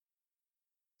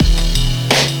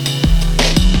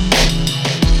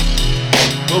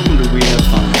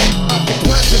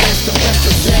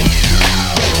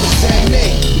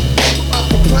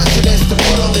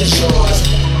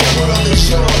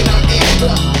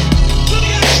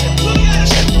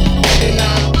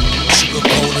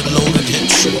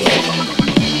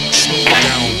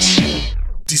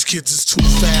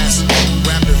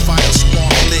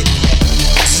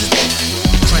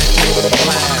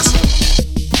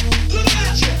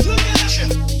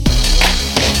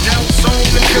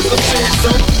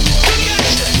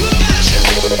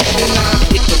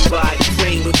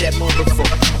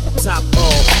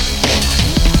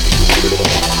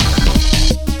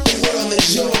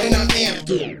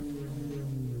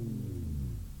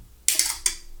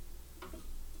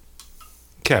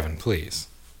Kevin, please.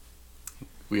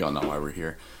 We all know why we're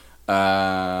here.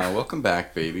 Welcome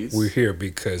back, babies. We're here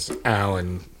because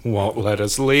Alan won't let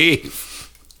us leave.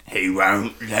 He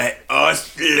won't let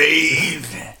us leave.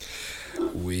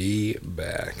 We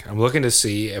back. I'm looking to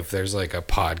see if there's like a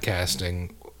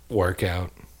podcasting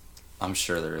workout, I'm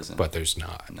sure there isn't. but there's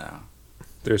not. No.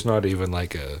 There's not even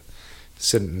like a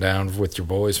sitting down with your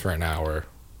boys for an hour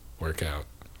workout.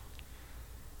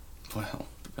 Well,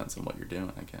 depends on what you're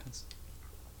doing, I guess.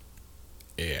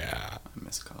 Yeah. I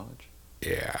miss college.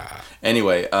 Yeah.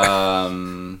 Anyway, you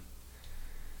know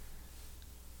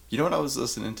what I was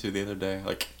listening to the other day?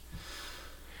 Like,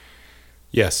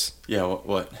 Yes. yeah,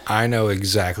 what? I know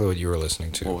exactly what you were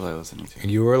listening to. What was I listening to?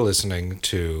 You were listening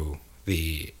to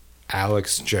the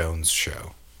Alex Jones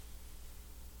show.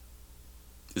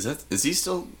 Is he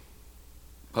still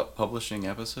publishing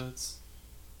episodes?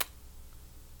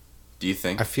 Do you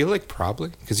think? I feel like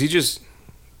probably. Because he just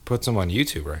puts them on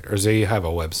YouTube, right? Or does he have a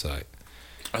website?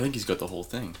 I think he's got the whole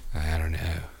thing. I don't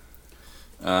know.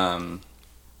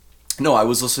 No, I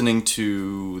was listening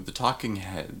to the Talking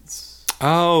Heads.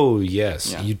 Oh,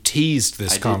 yes. Yeah. You teased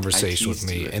this I conversation with teased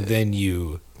me, you with and it. then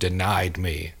you denied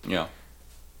me Yeah.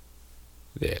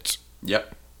 it.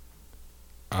 Yep.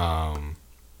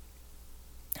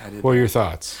 What are your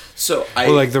thoughts? So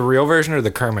Well, like the real version or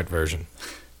the Kermit version?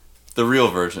 the real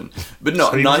version, but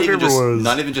no, Same not as even it just was.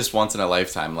 not even just once in a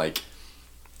lifetime. Like,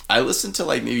 I listened to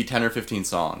like maybe 10 or 15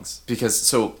 songs because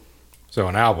So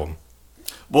an album.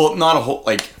 well, not a whole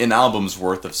like an album's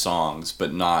worth of songs,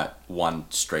 but not one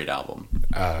straight album.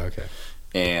 Okay.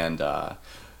 And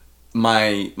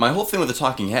my whole thing with the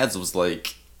Talking Heads was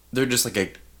like they're just like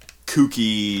a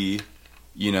kooky,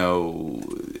 you know,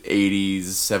 80s,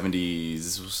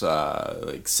 70s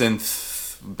like synth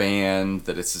band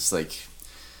that it's just like,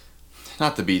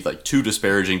 not to be like too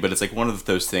disparaging, but it's like one of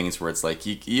those things where it's like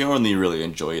you only really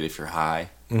enjoy it if you're high,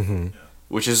 Mm-hmm.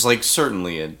 which is like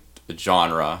certainly a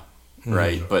genre,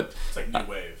 right? But It's like new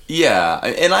wave. yeah,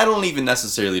 and I don't even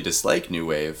necessarily dislike new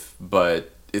wave,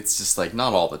 but it's just like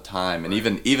not all the time, and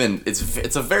even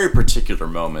it's a very particular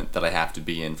moment that I have to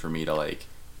be in for me to like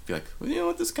be like, well, you know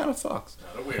what, this kind of sucks.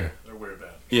 No, they're weird. They're a weird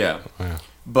band. Yeah, Yeah.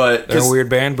 but They're a 'cause weird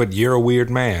band, but you're a weird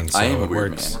man. So I am a it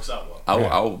weird works. man. Works out well.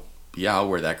 I'll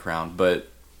wear that crown. But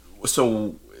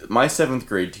so my 7th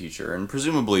grade teacher, and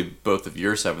presumably both of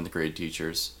your 7th grade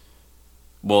teachers.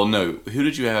 Well, no, who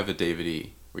did you have at David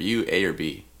E? Were you A or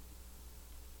B?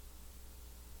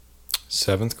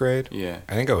 7th grade? Yeah.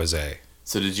 I think I was A.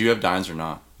 So did you have Dines or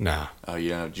not? Nah. Oh, you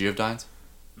know, did you have Dines?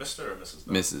 Mr. or Mrs.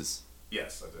 Mrs.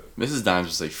 Yes, I did. Mrs. Dimes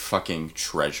was a fucking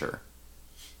treasure.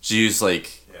 She was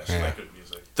like Yeah, she Yeah. liked good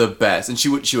music. the best, and she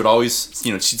would always,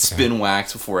 you know, she'd spin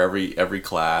wax before every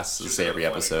class, She was say in every the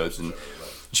episode, Fleming and Group, so,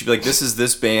 like, she'd be like, "This is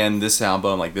this band, this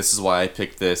album, like this is why I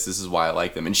picked this is why I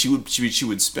like them," and she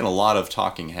would spin a lot of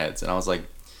Talking Heads, and I was like,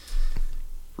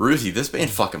 Ruthie, this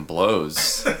band fucking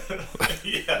blows.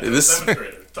 yeah, This- 7th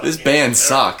grader. This Talking band Heads,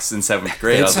 sucks in 7th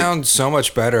grade. I It was like, sounds so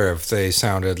much better if they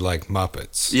sounded like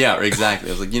Muppets. yeah, exactly.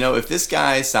 I was like, you know, if this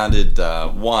guy sounded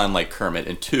one like Kermit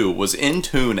and two was in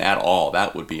tune at all,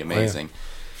 that would be amazing.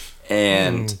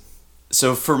 And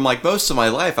so for like most of my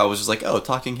life, I was just like, oh,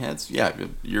 Talking Heads, yeah,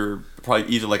 you're probably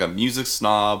either like a music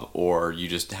snob or you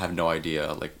just have no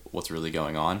idea like what's really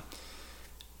going on.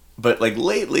 But like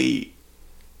lately,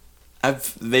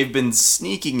 they've been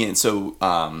sneaking in. So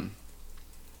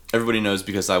everybody knows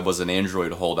because I was an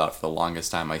Android holdout for the longest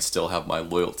time, I still have my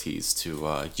loyalties to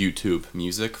YouTube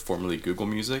Music, formerly Google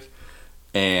Music,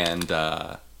 and you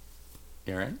all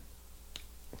right?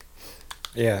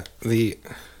 Yeah.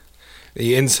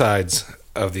 The insides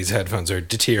of these headphones are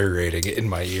deteriorating in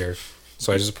my ear.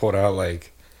 So I just pulled out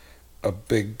like a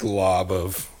big glob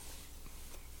of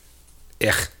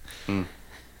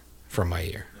from my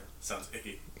ear. Sounds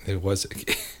icky. It was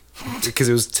because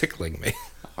it was tickling me.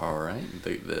 All right.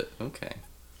 Okay.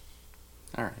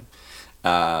 All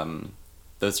right.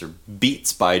 Those are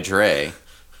Beats by Dre.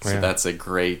 So Yeah. that's a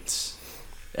great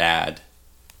ad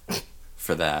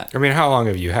for that. I mean, how long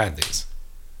have you had these?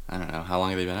 I don't know. How long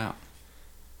have they been out?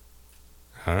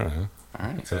 I don't know. All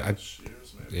right. Years,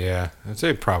 maybe. Yeah, I'd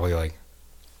say probably like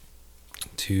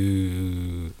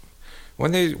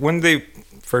when they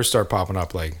first start popping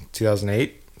up, like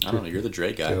 2008, I don't know. You're the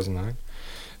Dre guy. 2009.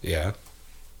 Yeah,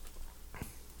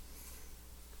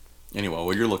 Anyway,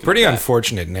 well, you're looking pretty at that.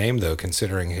 unfortunate name though,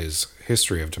 considering his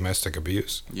history of domestic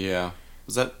abuse. Yeah.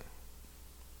 Was that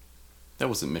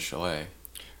wasn't Michelet.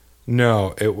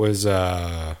 No, it was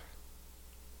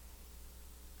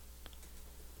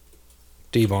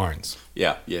D. Barnes.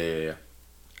 Yeah.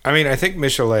 I mean, I think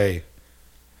Michelet.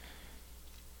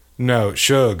 No,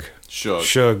 Suge. Suge.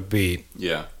 Suge beat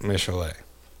Yeah. Michelet.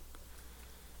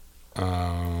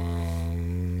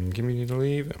 Give me to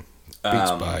leave.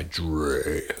 Beats by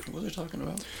Dre. What was I talking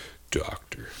about?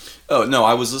 Doctor. Oh no,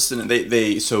 I was listening.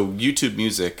 They so YouTube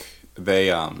Music.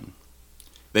 They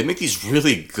make these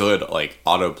really good like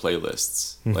auto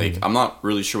playlists. Like I'm not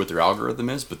really sure what their algorithm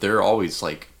is, but they're always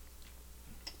like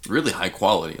really high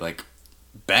quality, like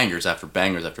bangers after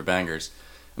bangers after bangers.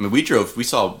 I mean, we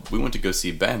went to go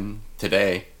see Ben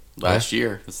today last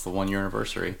year. It's the 1 year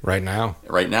anniversary. Right now.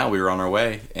 Right now, we were on our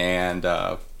way, and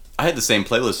I had the same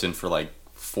playlist in for like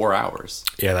 4 hours.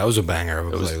 Yeah, that was a banger of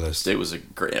a playlist. It was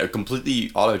completely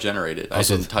auto-generated. I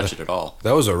didn't touch it at all.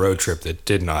 That was a road trip that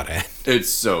did not end. It's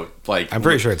so like I'm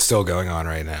pretty sure it's still going on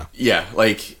right now. yeah,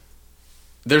 like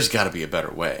there's got to be a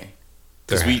better way.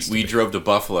 Because There has to we be. drove to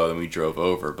Buffalo and we drove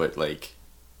over, but like,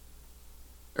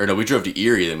 or no, we drove to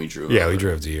Erie then we drove. Yeah, over. we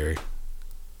drove to Erie.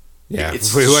 Yeah, It's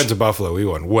if we went to Buffalo, we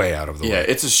went way out of the Yeah, way.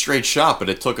 it's a straight shot, but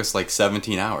it took us like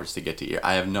 17 hours to get to Erie.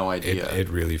 I have no idea. It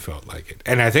really felt like it.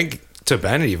 And I think to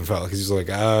Ben, it even felt like he's like,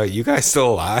 you guys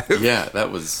still alive? Yeah, that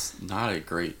was not a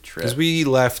great trip. Because we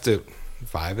left at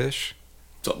 5-ish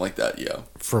Something like that, yeah.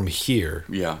 from here,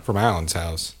 Yeah. from Alan's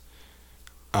house.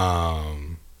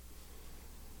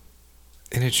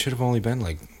 And it should have only been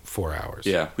like 4 hours.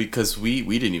 Yeah, because we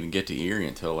didn't even get to Erie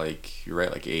until like, you're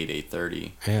right, like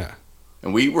 8:30. Yeah.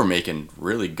 And we were making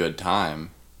really good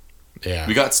time. Yeah.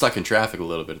 We got stuck in traffic a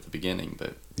little bit at the beginning,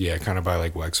 but Yeah, kind of by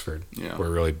like Wexford. Yeah. Where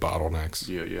really bottlenecks.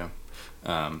 yeah.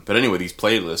 But anyway, these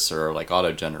playlists are like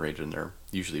auto-generated and they're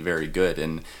usually very good.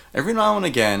 And every now and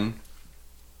again,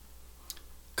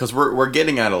 because we're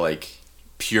getting out of like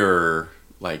pure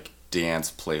like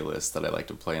dance playlists that I like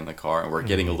to play in the car, and we're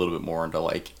getting a little bit more into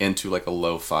like a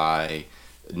lo-fi,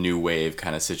 new wave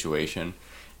kind of situation,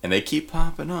 and they keep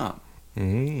popping up,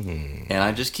 and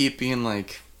I just keep being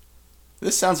like,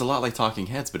 this sounds a lot like Talking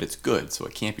Heads, but it's good, so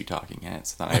it can't be Talking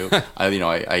Heads. Then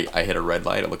I hit a red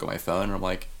light, I look at my phone, and I'm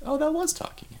like, oh, that was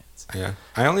Talking Heads. Yeah.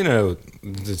 I only know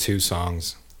the 2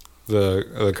 songs.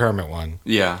 The Kermit one.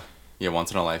 Yeah,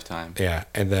 Once in a Lifetime. Yeah.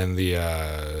 And then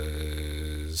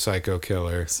the Psycho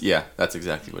Killer. Yeah, that's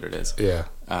exactly what it is. Yeah.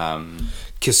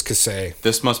 Kiss Cassay.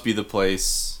 This Must Be the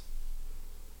Place,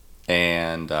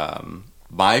 and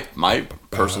my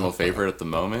personal favorite at the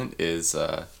moment is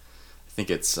I think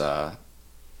it's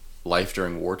Life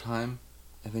During Wartime.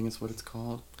 I think it's what it's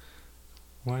called.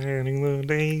 Letting the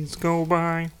days go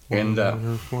by. And,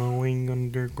 water flowing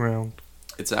underground.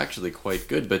 It's actually quite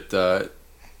good, but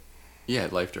yeah,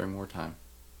 Life During Wartime.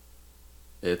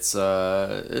 It's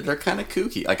they're kind of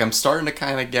kooky. Like I'm starting to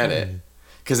kind of get it,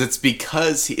 because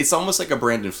it's almost like a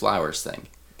Brandon Flowers thing.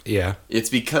 Yeah. It's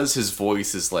because his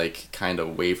voice is like kind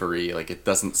of wavery. Like it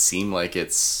doesn't seem like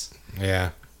it's Yeah.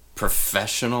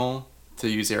 professional, to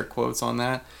use air quotes on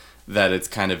that. That it's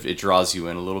kind of, it draws you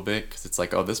in a little bit, because it's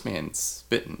like, oh, this man's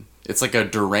spitting. It's like a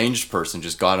deranged person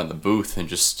just got in the booth and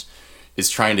just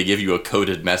is trying to give you a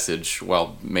coded message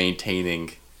while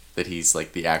maintaining that he's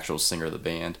like the actual singer of the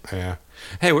band. Yeah.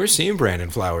 Hey, we're seeing Brandon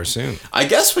Flowers soon. I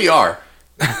guess we are.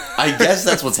 I guess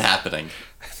that's what's happening.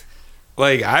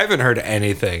 Like, I haven't heard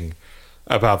anything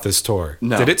about this tour.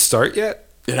 No. Did it start yet?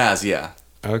 It has, yeah.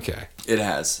 Okay. It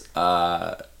has.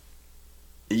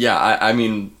 Yeah, I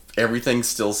mean, everything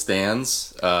still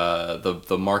stands.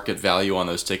 The market value on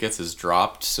those tickets has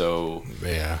dropped, so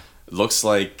Yeah. it looks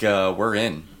like we're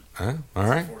in. Huh? All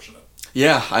right. Fortunate.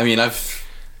 Yeah, I mean, I've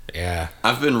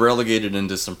been relegated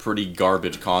into some pretty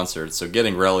garbage concerts, so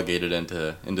getting relegated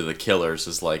into the Killers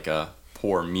is like a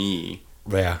poor me.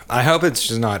 Yeah. I hope it's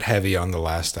just not heavy on the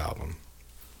last album.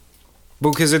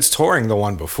 Because it's touring the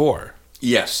one before,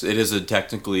 Yes, it is a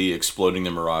technically Exploding the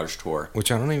Mirage tour.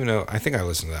 which I don't even know. I think I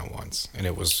listened to that once, and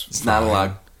it was It's fine.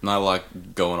 not a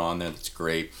lot going on there. It's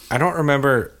great. I don't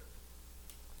remember.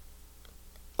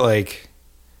 Like,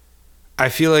 I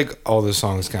feel like all the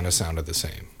songs kind of sounded the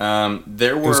same.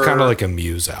 There were. It was kind of like a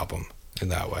Muse album in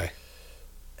that way.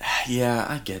 Yeah,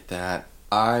 I get that.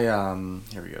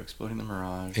 Here we go. Exploding the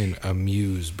Mirage. In a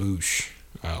Muse Boosh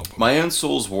album. My Own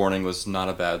Soul's Warning was not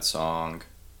a bad song.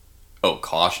 Oh,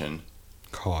 Caution.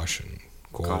 Caution.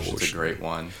 Caution's a great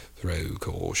one. Throw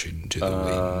caution to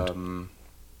the wind.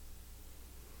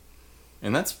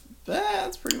 And that's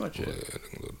pretty much it.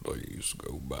 Letting the days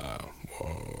go by.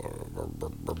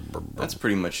 That's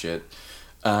pretty much it.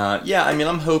 Yeah, I mean,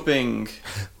 I'm hoping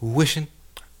Wishing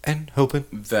and hoping.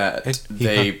 that And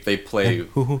they play and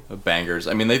hoo-hoo. bangers.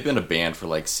 I mean, they've been a band for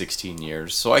like 16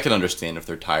 years, so I can understand if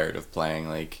they're tired of playing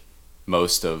like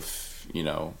most of,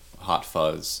 Hot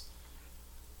Fuzz.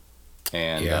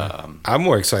 And I'm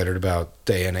more excited about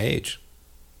Day and Age.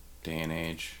 Day and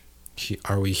Age.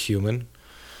 Are we human?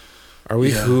 Are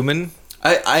we Yeah. human?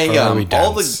 I Or are we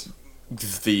all dense?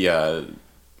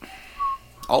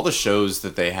 all the shows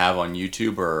that they have on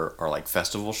YouTube are like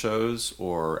festival shows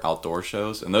or outdoor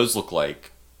shows, and those look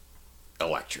like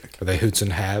electric. Are they hoots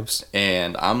and habs?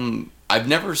 And I've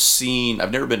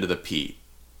never been to the Pete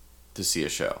to see a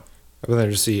show. I've been there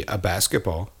to see a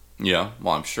basketball. Yeah,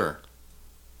 well, I'm sure.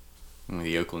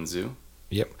 The Oakland Zoo.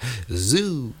 Yep.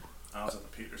 Zoo. I was at the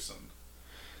Peterson.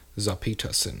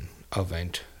 Zapitasen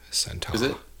Event Center. Is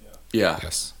it? Yeah.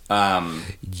 Yes.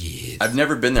 Yes. I've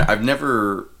never been there. I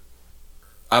haven't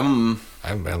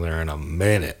been there in a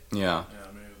minute. Yeah. Yeah,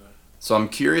 maybe there. So I'm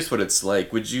curious what it's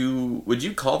like. Would you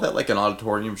call that like an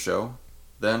auditorium show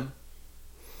then?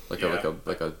 Like Yeah.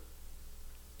 a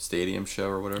stadium show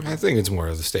or whatever? I think it's more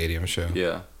of the stadium show,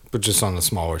 Yeah. but just on a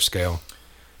smaller scale.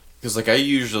 Because like I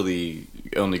usually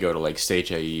only go to like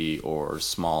Stage AE or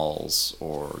Smalls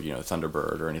or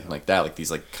Thunderbird or anything like that, like these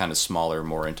like kind of smaller,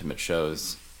 more intimate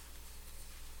shows.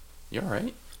 You all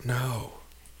right? No.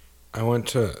 I went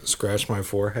to scratch my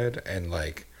forehead and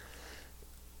like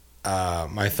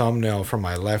my thumbnail from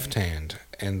my left hand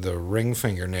and the ring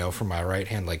fingernail from my right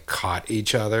hand like caught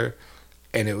each other,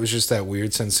 and it was just that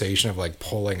weird sensation of like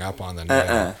pulling up on the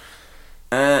nail.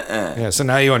 Yeah, so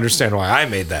now you understand why I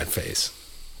made that face.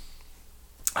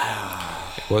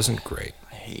 It wasn't great.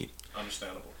 I hate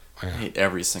Understandable. Yeah.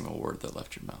 every single word that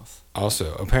left your mouth.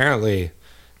 Also, apparently,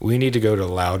 we need to go to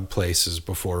loud places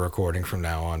before recording from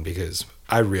now on because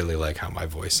I really like how my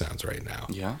voice sounds right now.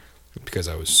 Yeah. Because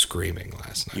I was screaming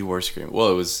last night. You were screaming. Well,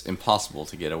 it was impossible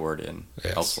to get a word in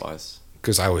Yes. elsewise.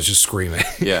 Because I was just screaming.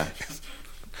 Yeah.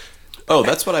 Oh,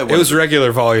 that's what I It was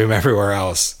regular volume everywhere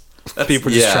else.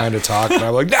 People just yeah. trying to talk, and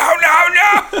I'm like, no,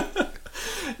 no, no!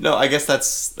 No, I guess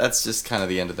that's just kind of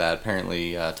the end of that.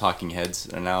 Apparently, Talking Heads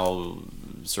are now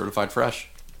certified fresh.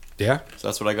 Yeah? So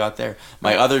that's what I got there.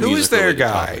 My other Who is music their related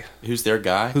guy? topic- Who's their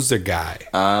guy? Who's their guy?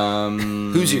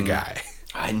 Who's Who's your guy?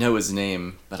 I know his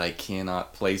name, but I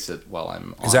cannot place it while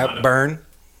I'm on. Is that Byrne?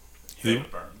 David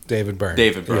Byrne. David Byrne.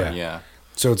 David Byrne? Yeah.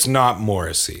 So it's not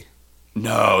Morrissey.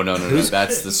 No.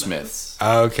 That's the Smiths.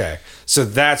 Okay. So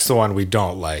that's the one we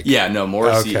don't like. Yeah, no,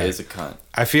 Morrissey Okay. is a cunt.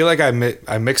 I feel like I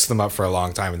mixed them up for a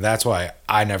long time, and that's why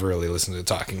I never really listened to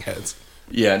Talking Heads.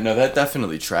 Yeah, no, that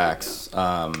definitely tracks.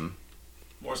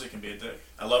 Morrissey can be a dick.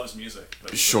 I love his music.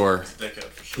 But Sure. He's a dickhead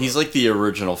for sure. He's like the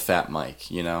original Fat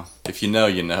Mike, you know? If you know,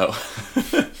 you know.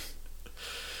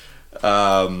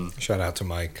 Shout out to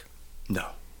Mike. No.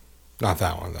 Not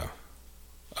that one, though.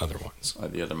 Other ones.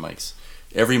 The other Mikes.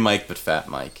 Every Mike but Fat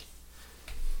Mike.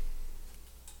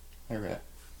 All right.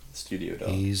 Studio dog.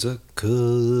 He's a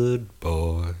good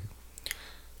boy.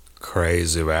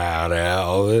 Crazy about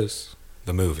Elvis.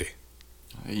 The movie.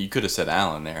 You could have said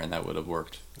Alan there, and that would have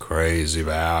worked. Crazy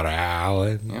about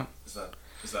Alan. Yeah.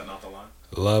 Is that not the line?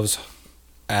 Loves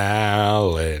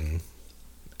Alan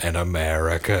and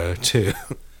America, too.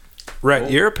 Rhett, Oh.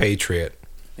 you're a patriot.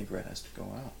 I think Red has to go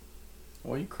out.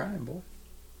 Why are you crying, boy?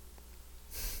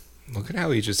 Look at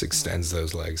how he just extends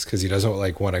those legs because he doesn't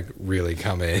like want to really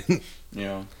come in. You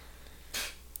know,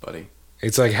 buddy.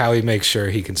 It's like how he makes sure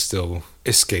he can still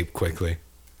escape quickly.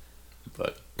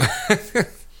 But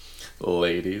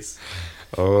ladies.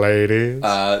 Ladies.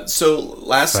 So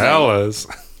last Fellas.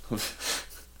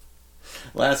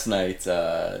 last night,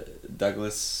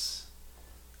 Douglas.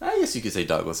 I guess you could say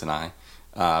Douglas and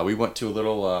I. We went to a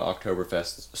little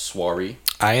Oktoberfest soiree.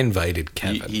 I invited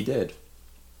Kevin He did.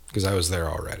 because I was there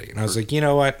already. And I was like, you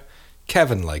know what?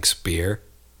 Kevin likes beer.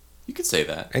 You could say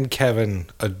that. And Kevin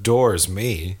adores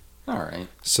me. All right.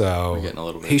 So We're getting a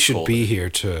little bit he should cold. be here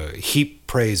to heap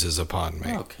praises upon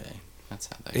me. Okay. That's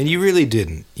how that. And you really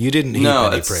didn't. You didn't heap No,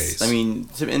 any it's, praise. I mean,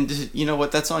 you know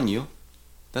what? That's on you.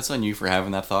 That's on you for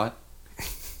having that thought.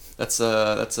 That's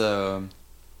an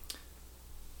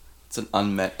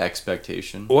unmet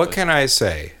expectation. what but can I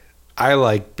say? I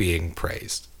like being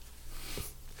praised.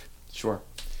 Sure,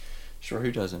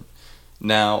 who doesn't?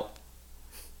 Now,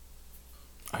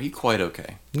 are you quite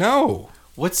okay? No.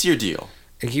 What's your deal?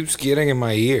 It keeps getting in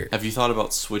my ear. Have you thought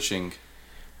about switching?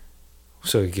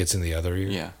 So it gets in the other ear?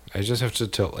 Yeah. I just have to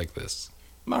tilt like this.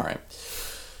 All right.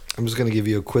 I'm just going to give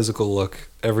you a quizzical look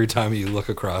every time you look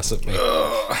across at me.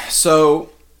 So,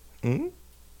 Hmm?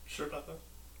 Sure about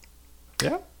that?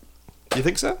 Yeah? You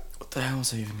think so? what the hell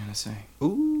was I even gonna say?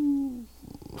 Ooh.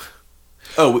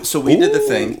 Oh, so we did the Ooh.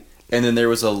 thing, and then there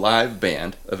was a live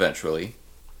band eventually,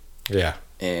 Yeah.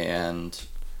 and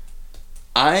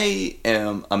I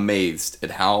am amazed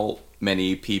at how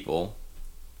many people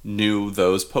knew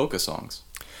those polka songs.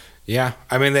 Yeah.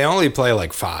 I mean, they only play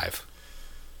like 5.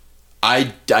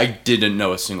 I didn't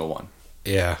know a single one.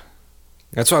 Yeah.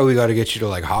 That's why we got to get you to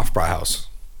like Hofbrauhaus.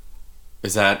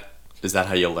 Is that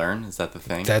how you learn? Is that the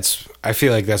thing? I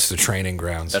feel like that's the training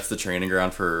grounds. That's the training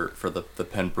ground for the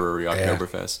Penn Brewery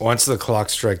Oktoberfest. Once the clock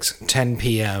strikes 10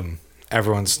 p.m.,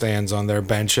 everyone stands on their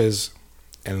benches,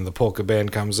 and the polka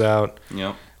band comes out,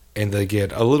 Yep. and they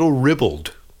get a little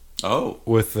ribbled Oh,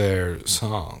 with their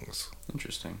songs.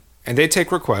 interesting. And they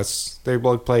take requests. They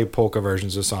like play polka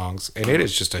versions of songs, and it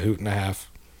is just a hoot and a half.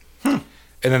 And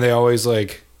then they always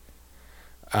like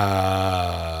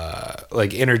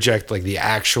interject like the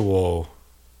actual,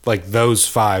 like those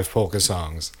 5 polka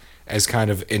songs as kind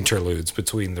of interludes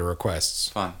between the requests.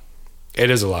 Fun. It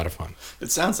is a lot of fun.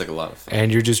 It sounds like a lot of fun.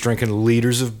 And you're just drinking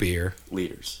liters of beer.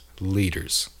 Liters.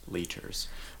 Liters.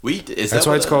 That's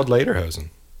why it's called Lederhosen.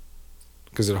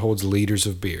 Because it holds liters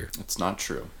of beer. It's not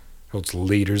true. It holds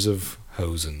liters of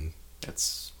hosen.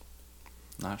 It's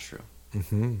not true.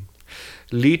 Mm-hmm.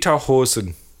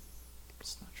 Lederhosen.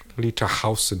 It's not true.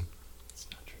 Lederhausen. It's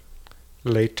not true.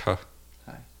 Later.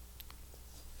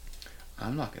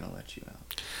 I'm not gonna let you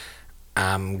out.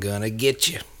 I'm gonna get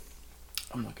you.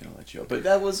 I'm not gonna let you out. But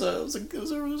that was a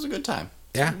good time.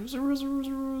 Yeah. It was a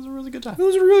really good time. It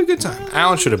was a really good time.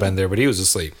 Alan should have been there, but he was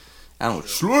asleep. Alan was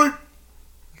sleep.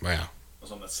 Wow. I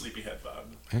was on that sleepyhead vibe.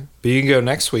 Yeah. But you can go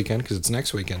next weekend because it's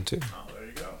next weekend too. Oh, there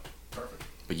you go. Perfect.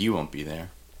 But you won't be there.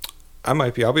 I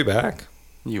might be. I'll be back.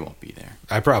 You won't be there.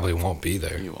 I probably won't be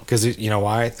there. You won't. Because you know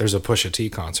why? There's a Pusha T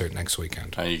concert next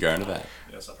weekend. Are you going to that?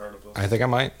 Yes, I've heard of this. I think I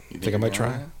might. You think I might you're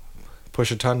try. going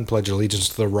Push a ton, pledge allegiance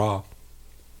to the Raw.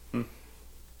 Hmm.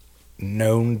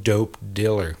 Known dope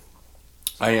dealer.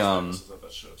 I Famous is at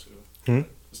that show too. Hmm?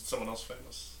 Is someone else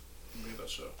famous? Who made that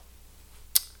show?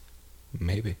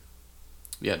 Maybe.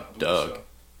 Yeah, Not the Doug. show.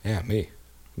 Yeah, me.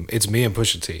 It's me and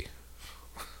Pusha T.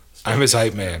 I'm his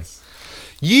hype man.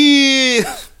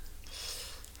 Yeah.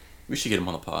 We should get him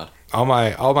on the pod. All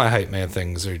my hype man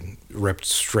things are ripped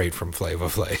straight from Flava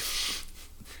Flav.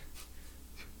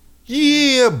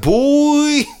 Yeah,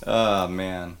 boy. Oh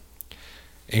man.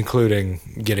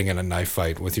 Including getting in a knife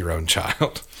fight with your own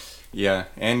child. Yeah,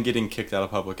 and getting kicked out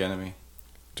of Public Enemy.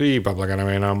 T Public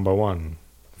Enemy number 1.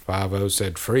 5-0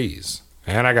 said freeze.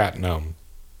 And I got numb.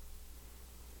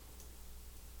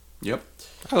 Yep.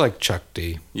 I like Chuck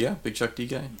D. Yeah, Big Chuck D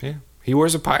guy. Yeah. He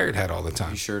wears a pirate hat all the He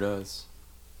time. sure does.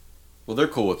 Well, they're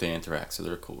cool with the Anthrax, so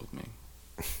they're cool with me.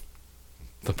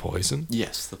 The Poison?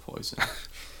 Yes, the Poison.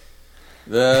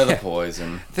 the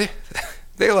Poison.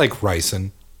 They like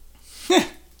ricin.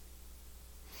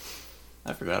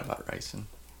 I forgot about ricin.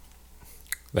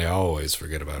 They always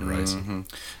forget about ricin. Mm-hmm.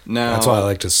 Now, That's why I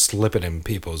like to slip it in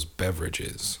people's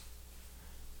beverages.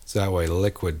 So that way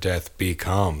liquid death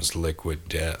becomes liquid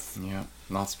death. Yeah,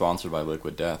 not sponsored by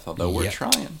Liquid Death, although we're Yet.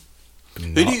 trying. Who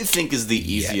Not do you think is the yet.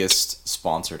 easiest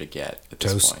sponsor to get at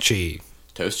this Toast point? Chi.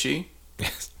 Toast Chi?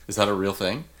 Is that a real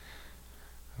thing?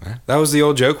 That was the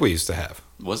old joke we used to have.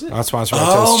 Was it? Not sponsored by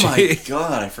Oh Toast Chi. my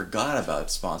god, I forgot about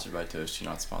sponsored by Toast Chi,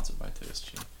 not sponsored by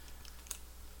Toast Chi.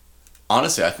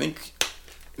 Honestly, I think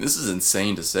this is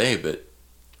insane to say, but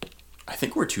I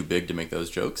think we're too big to make those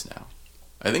jokes now.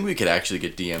 I think we could actually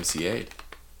get DMCA'd.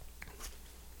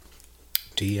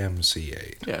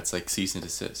 DMCA. Yeah, it's like cease and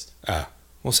desist.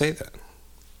 We'll say that.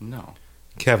 No.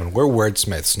 Kevin, we're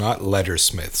wordsmiths, not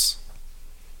lettersmiths.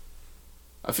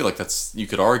 I feel like you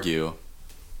could argue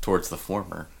towards the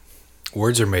former.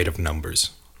 Words are made of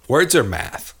numbers. Words are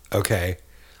math, okay?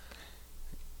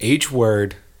 Each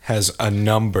word has a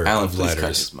number Alan, of please cut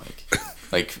letters. his mic.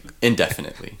 Like,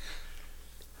 indefinitely.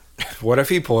 What if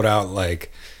he pulled out,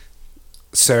 like,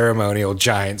 ceremonial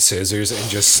giant scissors and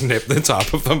just snipped the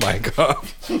top of the mic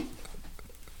off?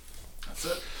 That's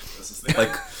it. This is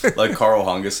the Like Carl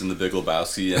Hungus in The Big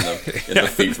Lebowski and the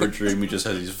Fever Dream, he just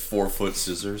has these 4-foot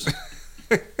scissors.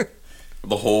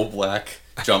 The whole black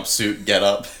jumpsuit get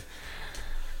up.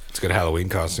 It's a good Halloween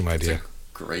costume idea.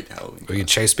 Great Halloween. We can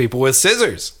chase people with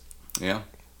scissors. Yeah.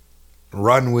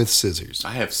 Run with scissors.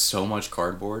 I have so much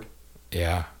cardboard.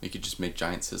 Yeah, You could just make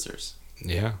giant scissors.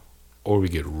 yeah. Or we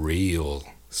get real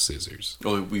scissors.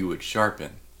 Or we would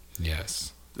sharpen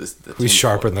Yes. the We tinfoil.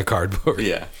 sharpen the cardboard.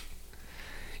 Yeah.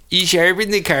 You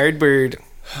sharpen the cardboard.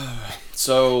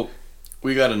 So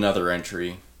we got another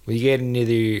entry. We get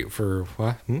another for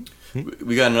what?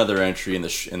 We got another entry in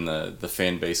the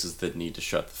fan bases that need to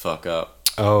shut the fuck up.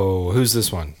 Oh, who's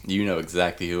this one? You know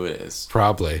exactly who it is.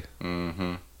 Probably.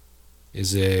 Mm-hmm.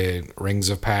 Is it Rings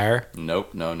of Power?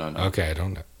 Nope. No. Okay, I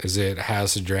don't know. Is it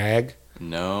House of Drag?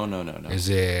 No. Is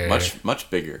it Much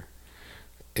bigger.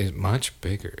 Is much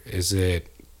bigger? Is it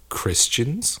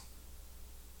Christians?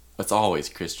 It's always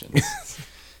Christians.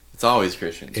 It's always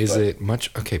Christians. Is but it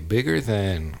much bigger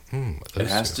than? It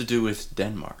has to do with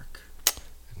Denmark.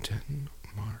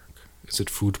 Denmark. Is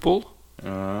it football?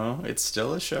 It's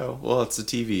still a show. Well, it's a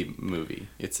TV movie.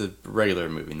 It's a regular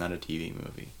movie, not a TV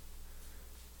movie.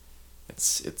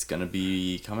 It's gonna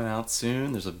be coming out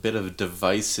soon. There's a bit of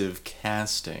divisive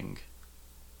casting.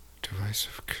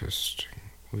 Divisive casting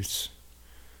with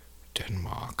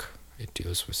Denmark. It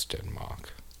deals with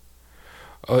Denmark.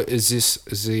 Oh, is this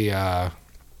the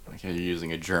Like you're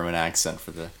using a German accent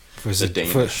for the for the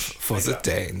Danish. for the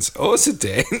Danes? Oh, it's the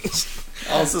Danes.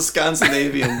 Also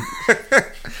Scandinavian.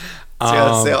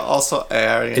 Also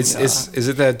Aryan. Is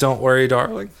it that Don't Worry,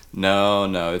 Darling?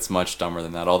 No, it's much dumber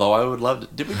than that. Although I would love to.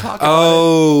 Did we talk about it?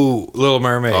 Oh, Little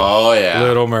Mermaid. Oh yeah.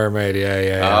 Little Mermaid.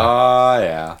 Yeah. Oh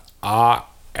yeah.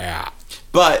 Yeah.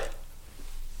 But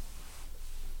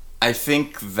I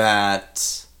think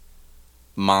that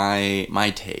my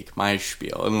take, my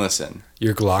spiel, and listen,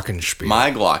 Your Glockenspiel.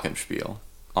 my glockenspiel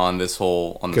on this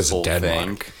whole Because of thing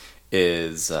Denmark.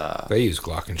 is They use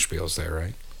Glockenspiels there,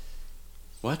 right?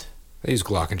 what? They use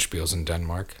Glockenspiels in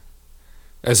Denmark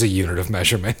as a unit of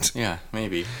measurement. Yeah,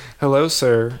 maybe. Hello,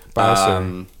 sir. Bye,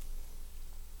 sir.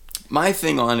 My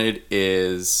thing on it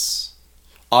is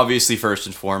obviously first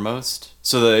and foremost.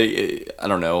 So I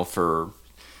don't know,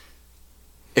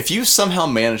 if you somehow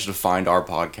manage to find our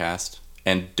podcast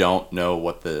and don't know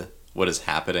what is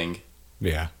happening,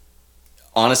 Yeah.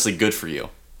 honestly, good for you.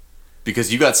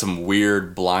 Because you got some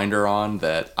weird blinder on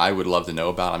that I would love to know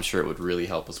about. I'm sure it would really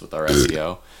help us with our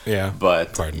SEO. Yeah.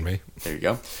 But Pardon me. there you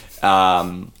go.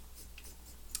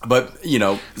 But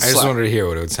I just wanted to hear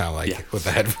what it would sound like with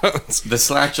the headphones. the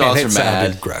Slackjaws And it are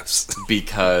sounded mad gross.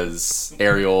 because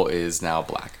Ariel is now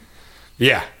black.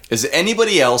 Yeah. Is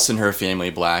anybody else in her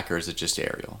family black, or is it just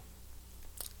Ariel?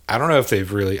 I don't know if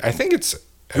they've really. I think it's.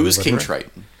 Who is King everybody,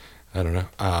 right? Triton? I don't know.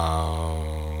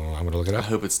 I'm going to look it I up.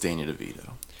 hope it's Danny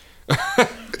DeVito.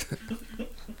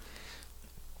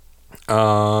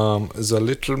 The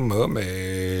Little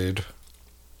Mermaid.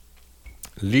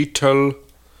 Little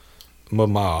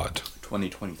Mermaid.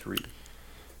 2023.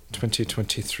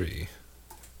 2023.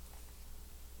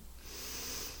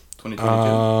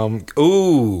 2022.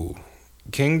 Ooh.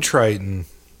 King Triton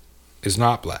is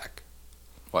not black,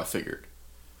 Well, I figured.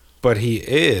 but he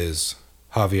is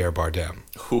Javier Bardem.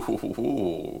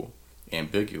 Ooh,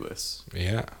 ambiguous.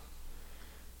 Yeah.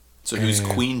 So who's And-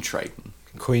 Queen Triton?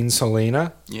 Queen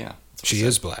Selena, Yeah. that's what she it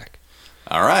is said. black.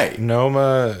 All right.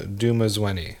 Noma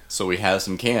Dumazweni. So we have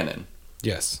some canon.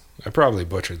 Yes. I probably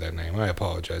butchered that name. I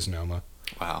apologize, Noma.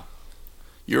 Wow.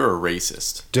 You're a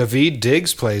racist. David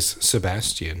Diggs plays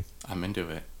Sebastian. I'm into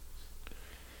it.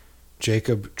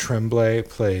 Jacob Tremblay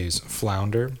plays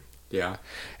Flounder. Yeah.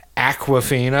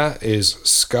 Aquafina is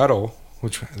Scuttle,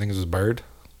 which I think is a bird.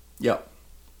 Yep.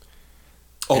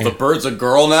 Oh, And- the bird's a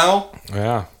girl now?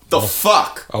 Yeah. The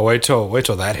fuck? Oh, wait till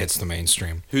that hits the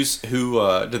mainstream. Who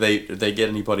did they get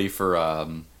anybody for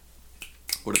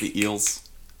what are the eels?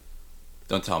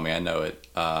 Don't tell me, I know it.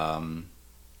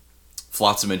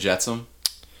 Flotsam and Jetsam.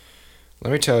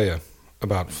 Let me tell you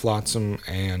about Flotsam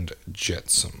and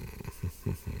Jetsam.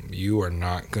 You are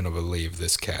not going to believe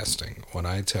this casting when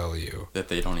I tell you That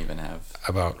they don't even have.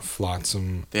 about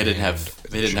Flotsam. They didn't and have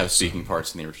Jetsam. speaking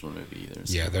parts in the original movie either.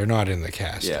 so- Yeah, they're not in the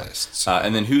cast Yeah. list.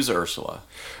 And then who's Ursula?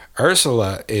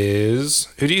 Ursula is.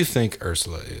 Who do you think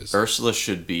Ursula is? Ursula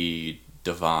should be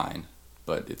Divine,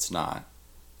 but it's not.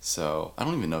 So I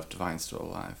don't even know if Divine's still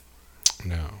alive.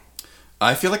 No.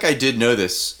 I feel like I did know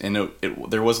this, and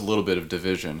there was a little bit of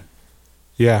division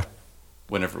Yeah.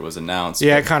 whenever it was announced.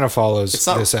 Yeah, but it kind of follows it's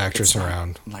not- this actress it's not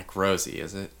around. like Rosie,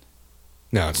 is it?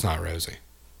 No, it's not Rosie.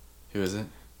 Who is it?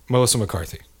 Melissa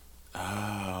McCarthy.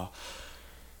 Oh,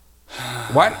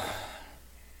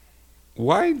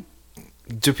 Why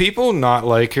do people not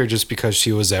like her just because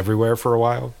she was everywhere for a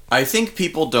while? I think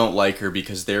people don't like her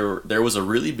because there was a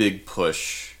really big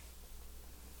push.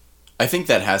 I think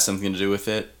that has something to do with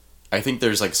it. I think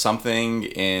there's like something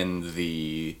in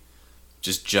the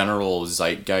just general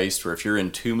zeitgeist where if you're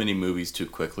in too many movies too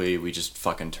quickly, we just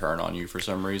fucking turn on you for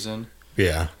some reason.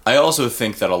 Yeah. I also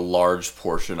think that a large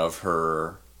portion of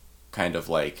her kind of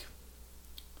like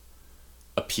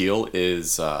appeal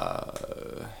is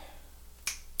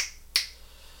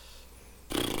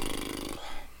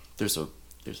there's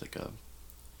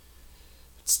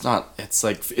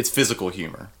it's physical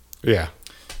humor. Yeah.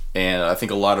 And I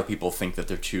think a lot of people think that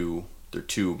they're too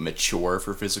mature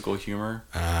for physical humor.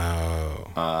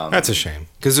 Oh. That's a shame.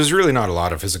 Because there's really not a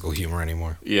lot of physical humor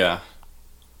anymore. Yeah.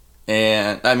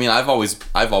 And I mean, I've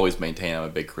always maintained I'm a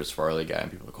big Chris Farley guy,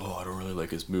 and people are like, oh, I don't really like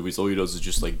his movies. All he does is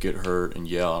just like get hurt and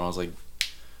yell. And I was like,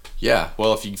 Yeah,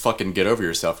 well, if you fucking get over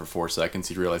yourself for 4 seconds,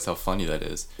 you'd realize how funny that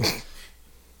is.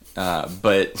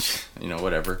 But,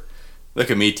 whatever. Look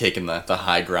at me taking the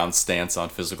high ground stance on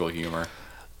physical humor.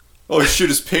 Oh, he shit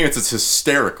his pants, it's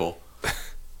hysterical.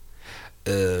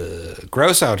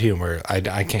 Gross out humor,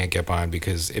 I can't get behind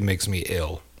because it makes me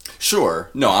ill.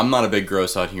 Sure. No, I'm not a big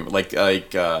gross out humor.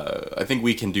 I think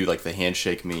we can do, the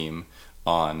handshake meme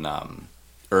on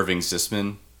Irving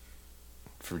Zisman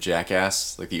from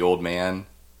Jackass, the old man.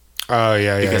 Oh,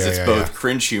 yeah. Because it's both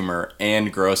cringe humor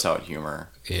and gross out humor.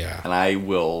 Yeah. And I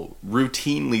will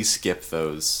routinely skip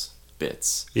those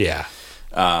bits. Yeah.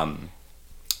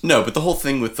 No, but the whole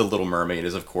thing with The Little Mermaid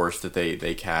is, of course, that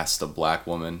they cast a black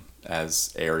woman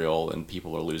as Ariel and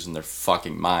people are losing their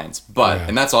fucking minds. But,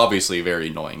 and that's obviously very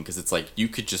annoying because it's you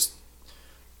could just,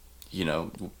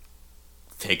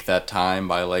 take that time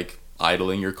by,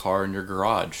 idling your car in your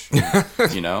garage.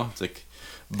 It's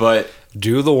but...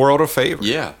 Do the world a favor.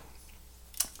 Yeah.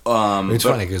 It's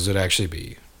funny because it'd actually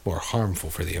be more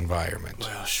harmful for the environment.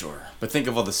 Well, sure. But think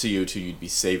of all the CO2 you'd be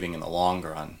saving in the long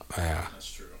run. Yeah.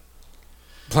 That's true.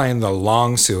 Playing the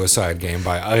long suicide game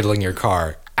by idling your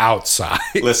car outside.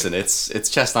 Listen, it's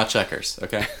chestnut checkers,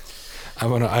 okay? I'm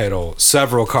going to idle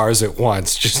several cars at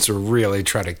once just to really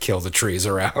try to kill the trees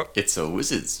around. It's a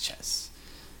wizard's chess.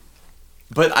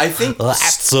 But I think...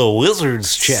 That's a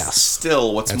wizard's chess.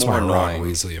 Still, what's That's more my annoying...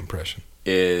 Ron Weasley impression.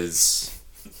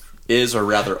 Or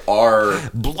rather are...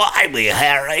 Blimey,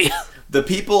 Harry! The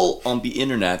people on the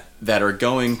internet that are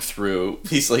going through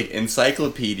these,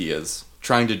 encyclopedias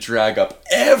trying to drag up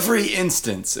every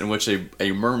instance in which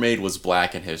a mermaid was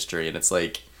black in history, and it's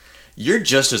you're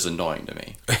just as annoying to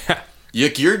me.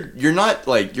 You're not,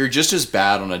 you're just as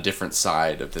bad on a different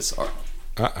side of this art.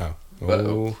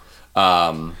 Uh-oh.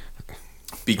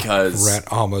 Because...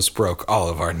 Rhett almost broke all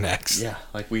of our necks. Yeah,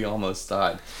 we almost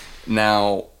died.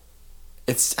 Now...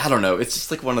 I don't know, it's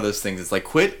just one of those things. It's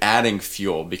quit adding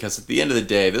fuel, because at the end of the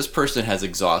day, this person has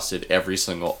exhausted every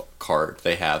single card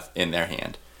they have in their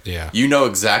hand. Yeah. You know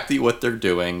exactly what they're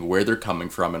doing, where they're coming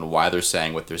from, and why they're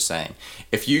saying what they're saying.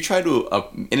 If you try to...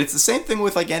 and it's the same thing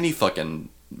with any fucking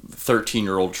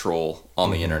 13-year-old troll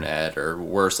on the internet, or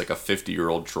worse, a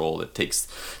 50-year-old troll that takes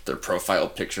their profile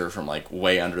picture from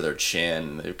way under their chin,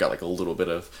 and they've got a little bit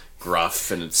of gruff,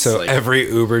 and it's so every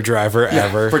Uber driver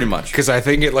ever, pretty much, because I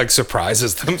think it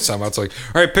surprises them somehow. It's all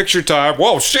right, picture time.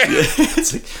 Whoa, shit!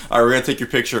 It's all right, we're gonna take your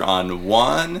picture on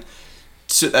 1,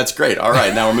 2. That's great. All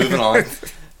right, now we're moving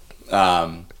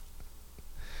on.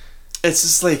 It's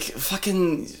just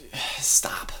fucking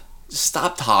stop. Just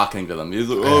stop talking to them. Oh,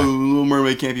 Little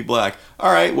Mermaid can't be black.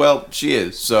 All right, well, she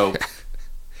is. So,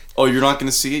 you're not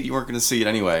gonna see it. You weren't gonna see it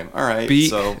anyway. All right.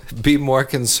 Be more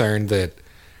concerned that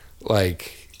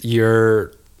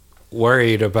you're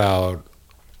worried about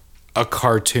a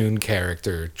cartoon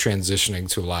character transitioning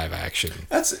to live action.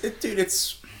 That's it, dude.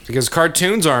 It's because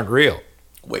cartoons aren't real.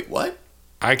 Wait, what?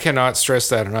 I cannot stress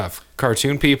that enough.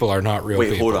 Cartoon people are not real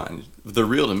people. Wait, hold on. They're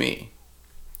real to me.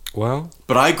 Well,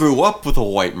 but I grew up with a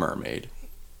white mermaid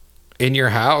in your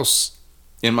house.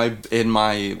 In my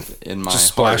just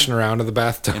splashing around in the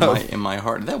bathtub. In my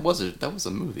heart. That was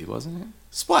a movie, wasn't it?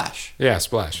 Splash. Yeah,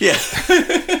 Splash. Yeah.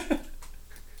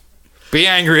 Be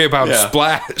angry about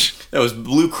Splash. That was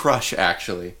Blue Crush,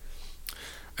 actually.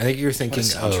 I think you're thinking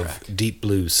of Deep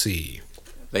Blue Sea.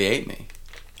 They ate me.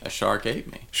 A shark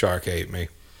ate me. Shark ate me.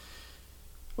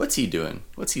 What's he doing?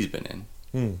 What's he's been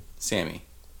in? Sammy.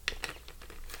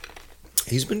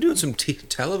 He's been doing some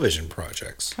television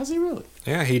projects. Has he really?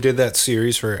 Yeah, he did that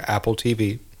series for Apple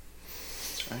TV.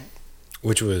 That's right.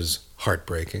 Which was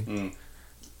heartbreaking.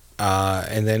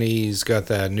 And then he's got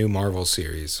that new Marvel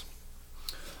series.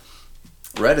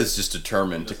 Red is just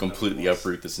determined to completely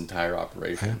uproot this entire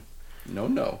operation. Yeah.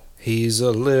 No. He's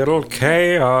a little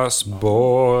chaos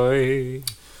boy.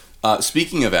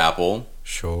 Speaking of Apple,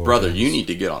 sure, brother, you need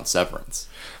to get on Severance.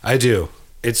 I do.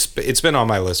 It's been on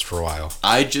my list for a while.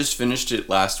 I just finished it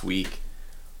last week.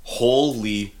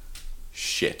 Holy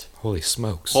shit. Holy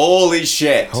smokes. Holy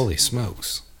shit. Holy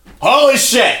smokes. Holy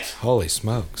shit. Holy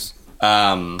smokes.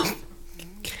 Haven't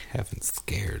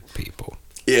scared people.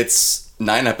 It's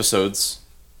 9 episodes.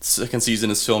 Second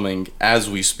season is filming as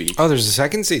we speak. Oh, there's a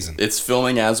second season. It's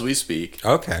filming as we speak.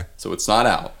 Okay. So it's not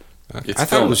out. Okay. I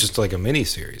thought it was just a mini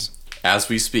series. As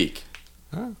we speak.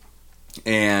 Oh.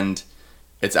 And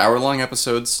it's hour-long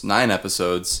episodes, 9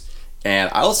 episodes.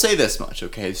 And I'll say this much,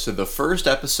 okay? So the first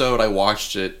episode, I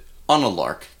watched it on a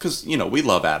lark. Because, we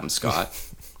love Adam Scott.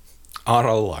 On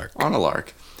a lark. On a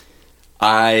lark.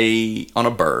 On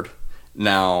a bird.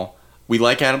 Now, We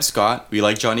like Adam Scott. We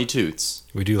like Johnny Toots.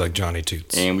 We do like Johnny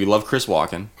Toots. And we love Chris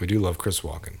Walken. We do love Chris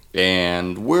Walken.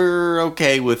 And we're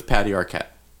okay with Patty Arquette.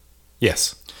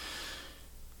 Yes.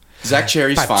 Zach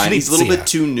Cherry's fine. He's a little bit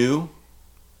too new.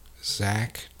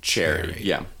 Zach Cherry.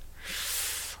 Yeah.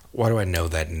 Why do I know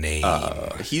that name?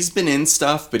 He's been in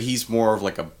stuff, but he's more of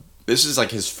like a... This is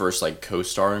like his first like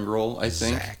co-starring role, I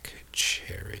think. Zach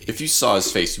Cherry. If you saw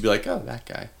his face, you'd be like, oh, that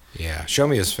guy. Yeah, show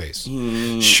me his face.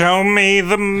 Show me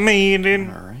the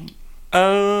meaning All right.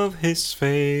 of his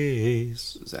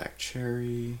face. Zach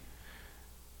Cherry.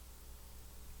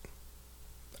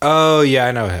 Oh, yeah,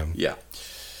 I know him. Yeah.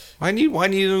 Why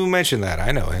do you mention that?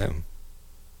 I know him.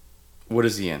 What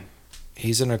is he in?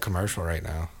 He's in a commercial right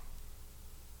now.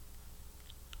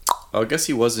 Oh, I guess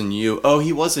he was in You. Oh,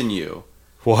 he was in You.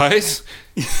 What?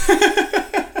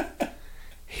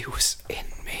 He was in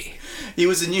me. He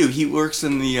was in You. He works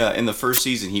in the first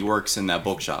season. He works in that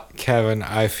bookshop. Kevin,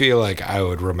 I feel like I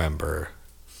would remember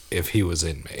if he was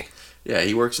in me. Yeah,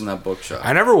 he works in that bookshop.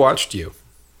 I never watched you.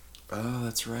 Oh,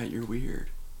 that's right. You're weird.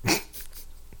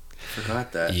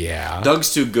 Forgot that. Yeah.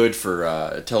 Doug's too good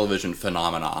for television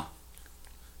phenomena.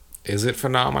 Is it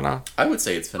Phenomena? I would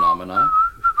say it's phenomena.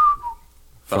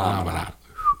 Phenomena.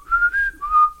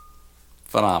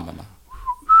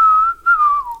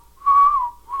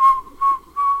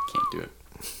 Can't do it.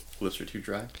 Lips are too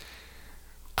dry.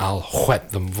 I'll wet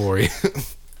them for you.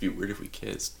 It'd be weird if we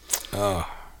kissed. Oh,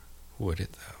 would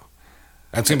it though?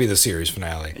 That's gonna be the series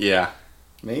finale. Yeah.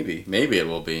 Maybe. Maybe it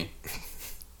will be.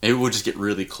 Maybe we'll just get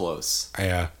really close.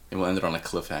 Yeah. And we'll end it on a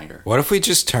cliffhanger. What if we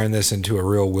just turn this into a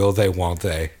real will they, won't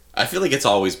they? I feel like it's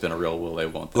always been a real will they,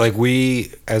 won't they. Like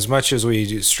we, as much as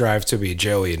we strive to be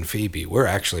Joey and Phoebe, we're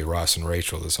actually Ross and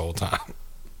Rachel this whole time.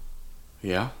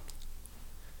 Yeah.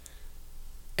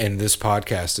 And this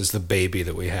podcast is the baby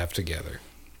that we have together.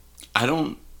 I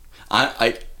don't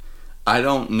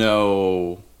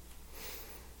know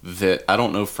that I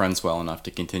don't know Friends well enough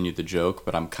to continue the joke,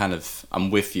 but I'm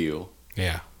with you.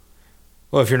 Yeah.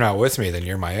 Well, if you're not with me, then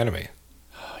you're my enemy.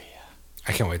 Oh yeah.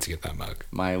 I can't wait to get that mug.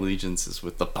 My allegiance is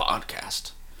with the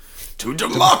podcast. To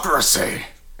democracy.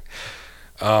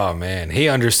 Oh man, he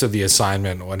understood the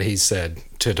assignment when he said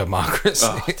to democracy.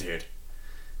 Oh, dude.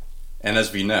 And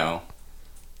as we know,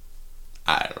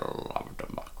 I love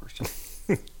democracy.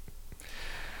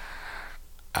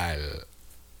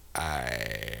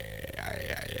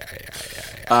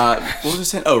 What was I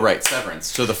saying? Oh, right, Severance.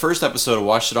 So the first episode, I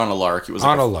watched it on a lark. It was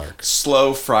like on a lark.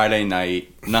 Slow Friday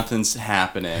night. Nothing's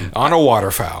happening. On a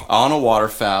waterfowl. On a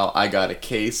waterfowl. I got a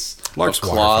case Lark's of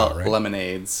claw waterfowl, right?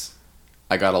 lemonades.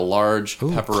 I got a large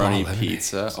pepperoni claw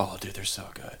pizza. lemonades. Oh, dude, they're so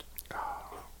good.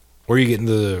 Where are you getting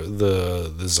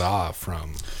the za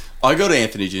from? I go to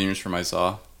Anthony Jr.'s for my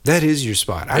za. That is your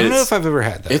spot. I don't know if I've ever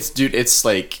had that.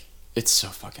 It's so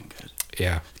fucking good.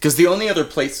 Yeah. Because the only other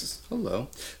places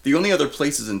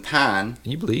in town.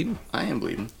 You bleeding? I am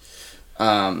bleeding.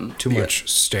 Too much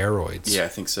steroids. Yeah, I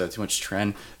think so. Too much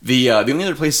tren. The only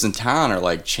other places in town are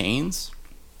like chains.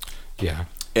 Yeah.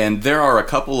 And there are a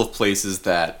couple of places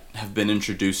that have been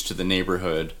introduced to the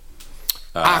neighborhood.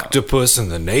 Octopus in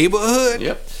the neighborhood?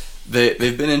 Yep.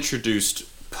 They've been introduced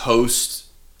post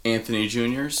Anthony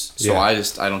Jr.'s. So Yeah.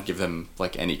 I don't give them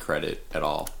like any credit at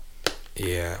all.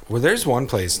 Yeah. Well, there's one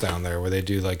place down there where they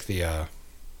do like the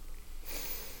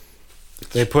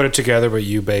they put it together, but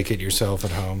you bake it yourself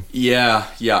at home. Yeah,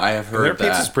 I have heard Their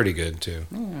that. pizza's pretty good too.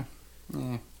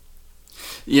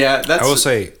 Yeah, that's. I will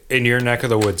say, in your neck of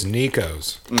the woods,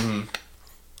 Nico's. Mm-hmm.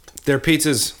 Their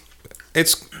pizza's,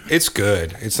 it's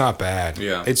good. It's not bad.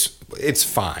 Yeah. It's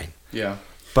fine. Yeah.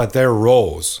 But their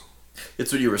rolls,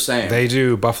 It's what you were saying. they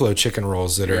do buffalo chicken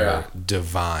rolls that Yeah. are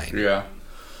divine. Yeah.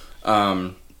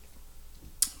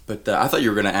 But I thought you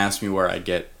were gonna ask me where I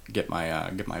get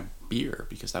my beer,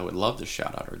 because I would love to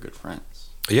shout out our good friends.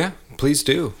 Yeah, please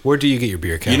do. Where do you get your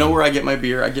beer, Kevin? You know where I get my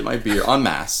beer? I get my beer en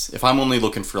masse. If I'm only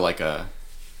looking for like a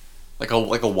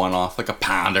one-off, like a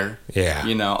pounder. Yeah.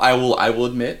 You know, I will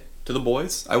admit to the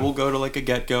boys, I will go to like a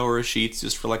Get Go or a Sheetz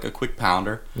just for like a quick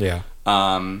pounder. Yeah.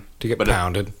 To get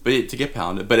pounded. To get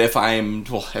pounded. But if I'm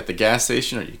at the gas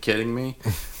station, are you kidding me?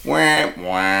 Wah,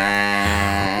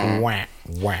 wah. Wah,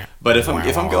 wah, But if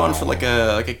I'm going for like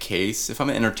a case, if I'm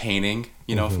entertaining,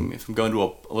 you know, if I'm going to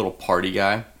a little party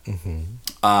guy,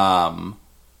 I'm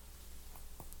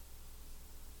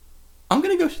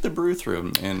gonna go to the Brew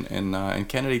Through in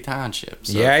Kennedy Township.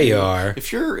 So yeah, you are.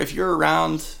 If you're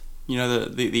around, you know,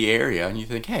 the area, and you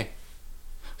think, hey,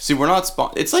 see, we're not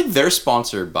it's like they're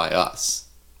sponsored by us.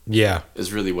 Yeah.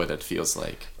 Is really what it feels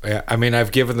like. Yeah. I mean,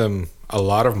 I've given them a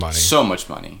lot of money. So much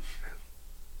money.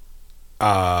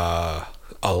 A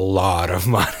lot of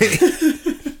money.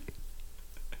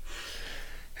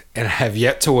 and have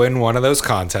yet to win one of those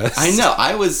contests. I know.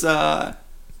 I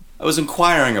was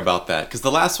inquiring about that because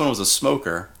the last one was a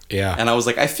smoker. Yeah. And I was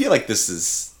like, I feel like this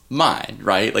is mine,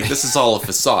 right? Like this is all a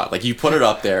facade. Like you put it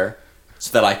up there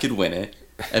so that I could win it,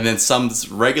 and then some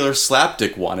regular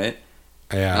slapdick won it,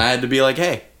 Yeah. and I had to be like,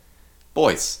 hey,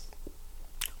 boys,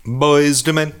 Boys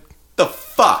to men. the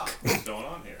fuck? What's going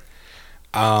on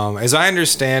here? As I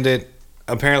understand it,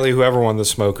 apparently whoever won the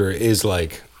smoker is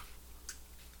like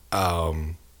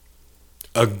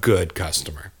a good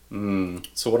customer.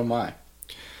 So what am I?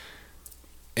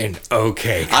 An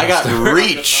okay I customer. got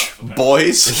reach,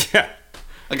 boys. Yeah.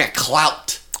 I got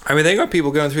clout. I mean, they got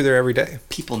people going through there every day.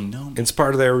 People know me. It's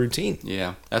part of their routine.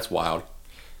 Yeah, that's wild.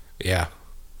 Yeah.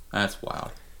 That's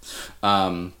wild.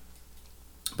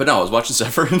 But no, I was watching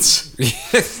Severance,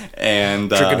 and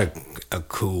Drinking a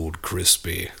cooled,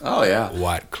 crispy oh yeah,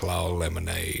 White Claw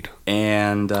lemonade.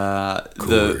 and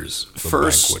Coors, the the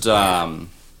first banquet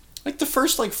like the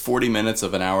first like 40 minutes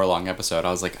of an hour-long episode,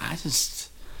 I was like,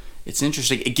 it's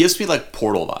interesting. It gives me like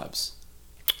Portal vibes.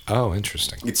 Oh,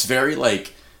 interesting. It's very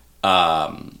like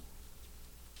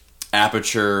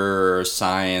Aperture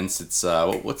Science. It's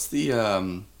what's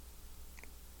the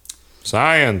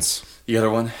Science. other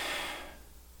one?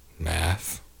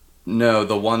 Math. No,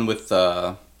 the one with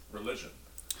Religion.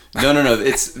 no.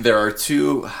 There are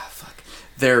two.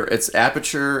 It's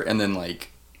Aperture and then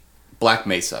like Black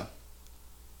Mesa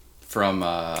from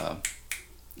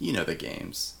the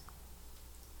games.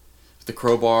 The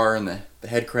crowbar and the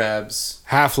head crabs.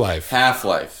 Half-Life.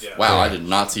 Half-Life. Yeah. Wow, I Yeah. did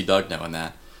not see Doug knowing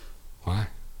that. Why?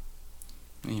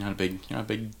 You're not a big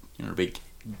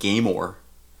gamer.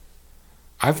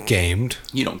 I've gamed.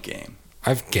 You don't game.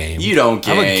 I've gamed. You don't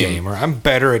I'm a game. gamer. I'm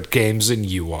better at games than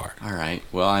you are. All right.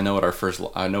 Well, I know what our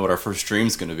first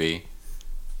stream's gonna be.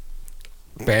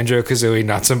 Banjo-Kazooie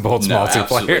Nuts and Bolts No,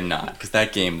 absolutely multiplayer. not, because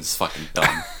that game is fucking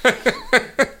dumb.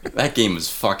 That game is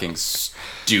fucking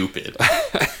stupid.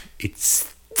 It's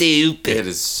stupid. It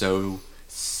is so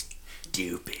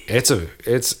stupid.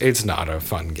 It's not a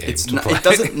fun game It's to not, play. it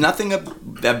doesn't. Nothing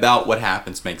about what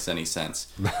happens makes any sense.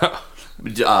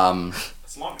 It's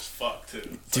long as fuck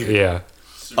too. It's like Yeah.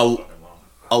 super A- fucking long.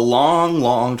 A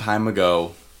long time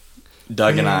ago,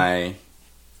 Doug and I,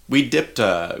 we dipped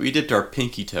our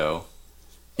pinky toe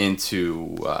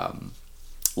into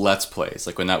Let's Plays,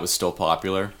 like when that was still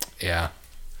popular, Yeah.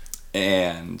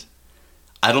 and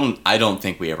I don't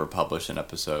think we ever published an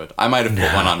episode. I might have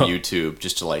put one on YouTube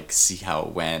just to like see how it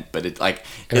went, but it And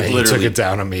then you took literally it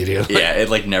down immediately. yeah, it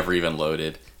like never even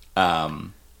loaded.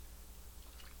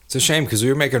 It's a shame because we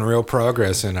were making real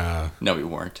progress in No, we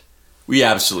weren't. We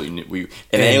absolutely knew.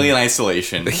 Alien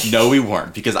Isolation. No, we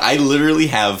weren't, because I literally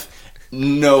have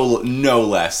no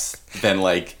less than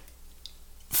like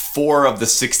 4 of the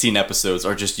 16 episodes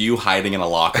are just you hiding in a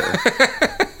locker.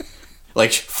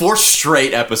 Like 4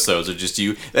 straight episodes are just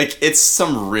you. Like it's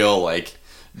some real like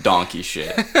donkey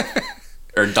shit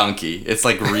or donkey. It's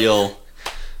like real.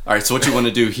 All right, so what you want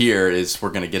to do here is we're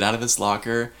gonna get out of this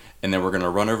locker and then we're gonna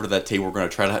run over to that table. We're gonna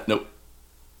try to nope.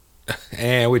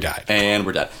 and we died. And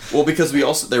we're dead. Well, because we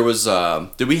also there was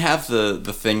did we have the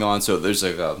thing on? So there's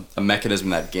a mechanism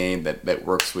in that game that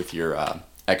works with your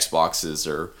Xboxes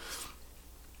or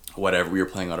whatever. We were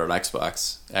playing on an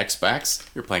Xbox. Xbox?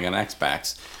 You're playing on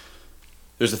Xbox.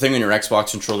 There's a thing on your Xbox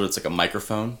controller. It's like a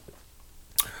microphone.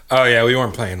 Oh yeah, we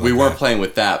weren't playing. We weren't playing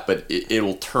with that, but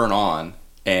it'll turn on.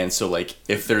 And so like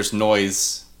if there's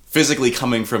noise physically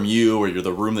coming from you or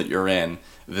the room that you're in,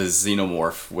 the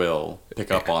xenomorph will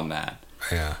pick up on that.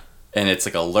 Yeah. And it's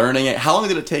like a learning. How long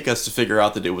did it take us to figure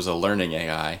out that it was a learning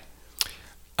AI?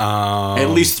 At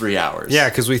least 3 hours. Yeah,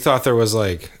 because we thought there was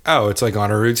like, it's like on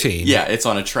a routine. Yeah, it's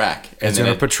on a track. It's then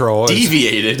in a it patrol.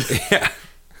 Deviated Yeah.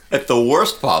 at the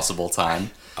worst possible time.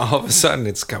 All of a sudden,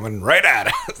 it's coming right at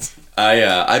us.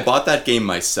 I bought that game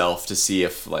myself to see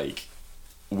if like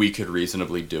we could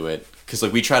reasonably do it. Because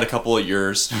like we tried a couple of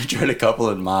yours, we tried a couple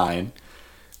of mine,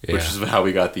 Yeah. which is how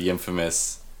we got the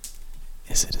infamous.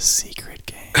 Is it a secret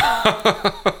game?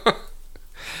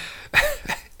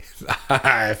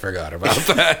 I forgot about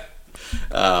that.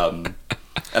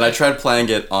 And I tried playing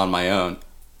it on my own.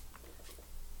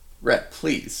 Rhett,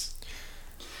 please.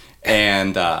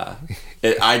 And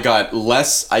I got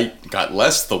less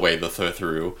the way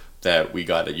through that we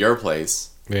got at your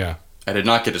place. Yeah. I did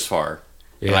not get as far.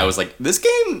 And Yeah. I was like, this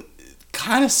game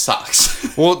kind of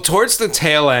sucks. Well, towards the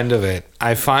tail end of it,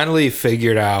 I finally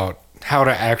figured out how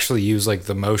to actually use like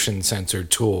the motion sensor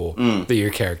tool that your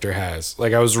character has.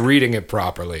 Like I was reading it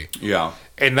properly. Yeah.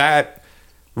 And that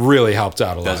really helped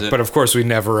out a Does lot. it? But of course we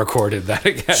never recorded that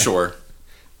again. Sure.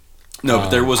 No, but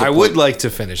there was. I would like to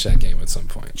finish that game at some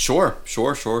point. Sure.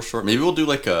 Maybe we'll do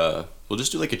we'll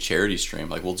just do like a charity stream.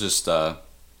 Like we'll just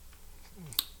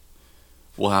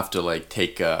we'll have to like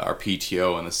take our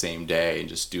PTO on the same day and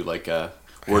just do like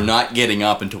we're not getting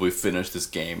up until we finish this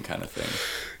game kind of thing.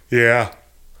 Yeah,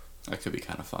 that could be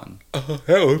kind of fun.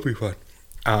 That would be fun.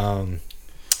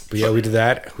 But yeah, we did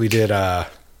that. We did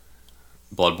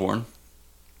Bloodborne.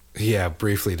 Yeah,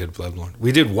 briefly did Bloodborne.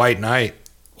 We did White Knight.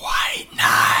 White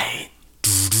Knight.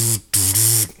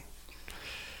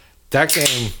 That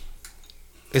game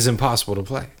is impossible to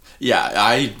play.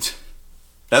 Yeah,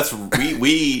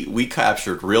 we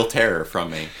captured real terror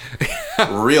from me.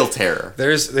 Real terror.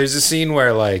 There's a scene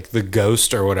where like the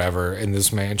ghost or whatever in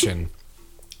this mansion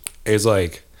is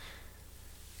like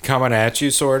coming at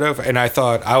you sort of, and I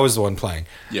thought I was the one playing.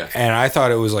 Yeah. And I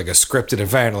thought it was like a scripted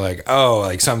event, like, oh,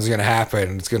 like something's gonna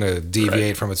happen, it's gonna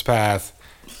deviate from its path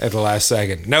at the last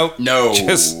second. Nope. No.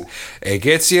 Just it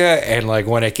gets you, and like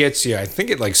when it gets you, I think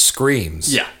it like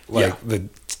screams. Yeah. Like the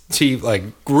TV, like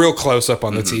real close up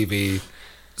on the TV.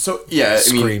 So yeah,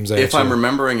 Screams I mean, at if I'm you.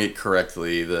 remembering it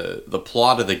correctly, the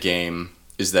plot of the game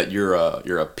is that you're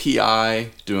a PI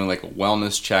doing like a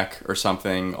wellness check or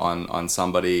something on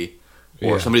somebody,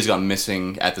 or Yeah. somebody's gone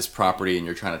missing at this property, and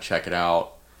you're trying to check it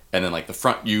out. And then like the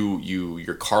front,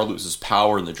 your car loses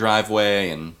power in the driveway,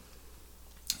 and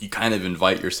you kind of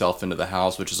invite yourself into the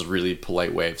house, which is a really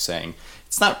polite way of saying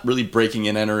it's not really breaking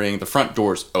and entering. The front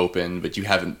door's open, but you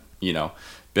haven't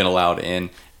been allowed in,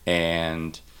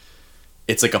 and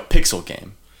it's like a pixel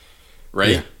game, right?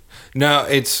 Yeah. No,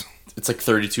 it's like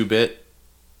 32-bit.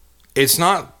 It's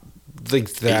not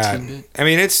like that. 18-bit? I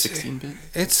mean, it's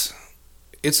 16-bit.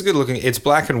 It's a good looking. It's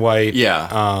black and white.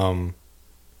 Yeah.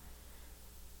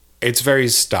 It's very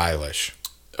stylish.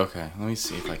 Okay, let me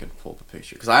see if I can pull up a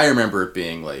picture, because I remember it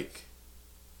being like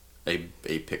a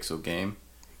pixel game.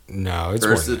 No, it's Or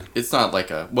more is than it? It's not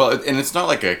like a and it's not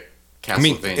like a Castlevania. I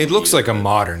mean, it looks either, like a but-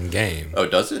 modern game. Oh,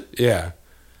 does it? Yeah,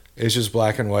 it's just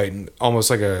black and white and almost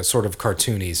like a sort of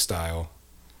cartoony style,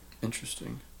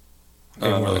 Interesting.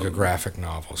 and more like a graphic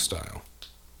novel style.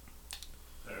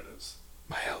 There it is.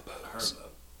 My I heard elbows. that.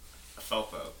 I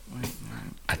felt that.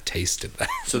 I tasted that.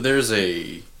 So there's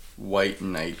a White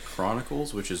Knight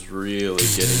Chronicles, which is really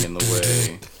getting in the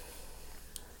way.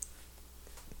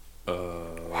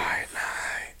 White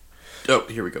Knight. Oh,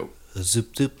 here we go.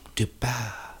 Zip zip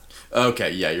dip-ah.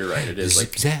 Okay, yeah, you're right. It is like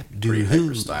Zip zap pretty doo-hoo.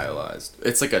 hyper stylized.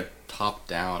 It's like a top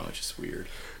down, which is weird.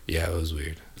 Yeah, it was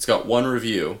weird. It's got one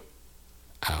review,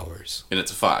 Hours. and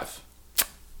it's a 5.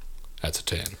 That's a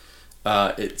 10.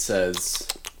 It says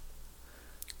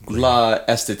La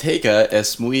estética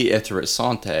es muy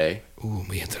interesante. Ooh,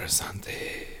 muy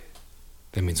interesante.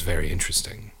 That means very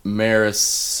interesting.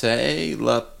 Merece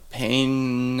la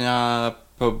pena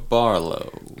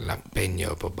probarlo. La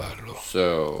Peña Pobarlo.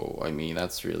 So, I mean,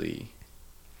 that's really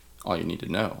all you need to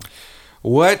know.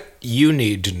 What you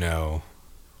need to know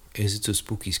is it's a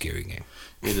spooky, scary game.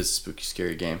 It is a spooky,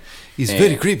 scary game. It's And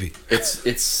very creepy.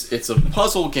 It's a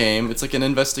puzzle game. It's like an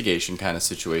investigation kind of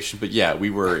situation. But yeah, we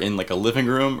were in like a living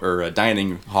room or a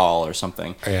dining hall or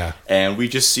something. Yeah. And we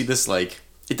just see this like,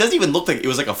 it doesn't even look like, it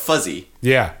was like a fuzzy.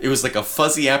 Yeah. It was like a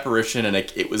fuzzy apparition, and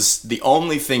it was the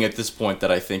only thing at this point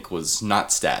that I think was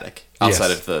not static outside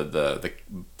Yes. of the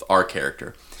our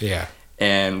character. Yeah.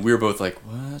 And we were both like,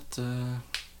 what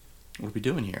are we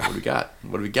doing here? What do we got?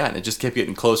 What do we got? And it just kept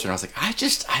getting closer, and I was like,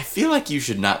 I feel like you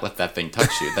should not let that thing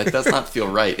touch you. That does not feel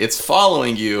right. It's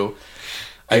following you.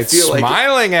 It's feel like,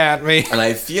 smiling at me. and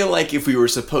I feel like if we were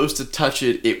supposed to touch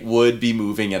it, it would be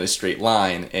moving at a straight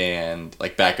line and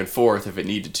like back and forth if it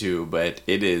needed to, but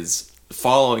it is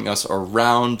following us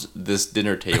around this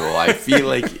dinner table. I feel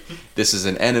like this is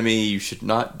an enemy. You should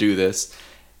not do this.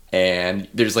 And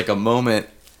there's like a moment,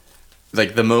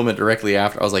 like the moment directly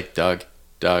after, I was like, Doug,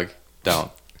 don't.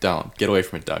 Get away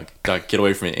from it, Doug. Doug, get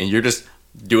away from it. And you're just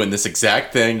doing this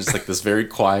exact thing, just like this very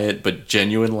quiet but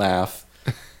genuine laugh.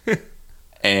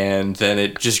 And then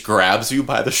it just grabs you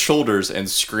by the shoulders and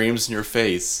screams in your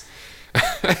face.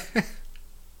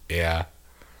 Yeah.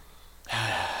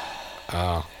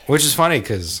 Which is funny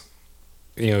because,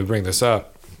 we bring this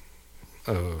up,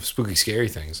 spooky, scary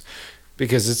things,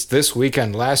 because it's this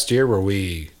weekend last year where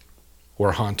we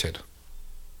were haunted.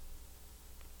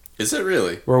 Is it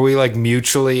really? Where we, like,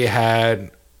 mutually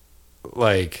had,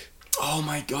 like, Oh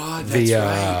my god, that's the,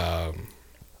 right.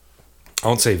 I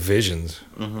won't say visions,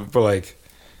 but, like,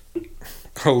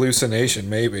 hallucination,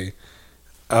 maybe,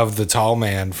 of the tall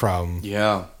man from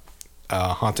Yeah,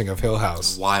 Haunting of Hill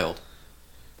House. wild.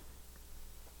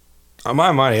 On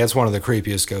my money, that's one of the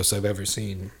creepiest ghosts I've ever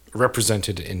seen.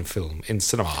 represented in film, in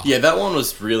cinema. Yeah, that one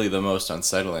was really the most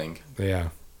unsettling. Yeah.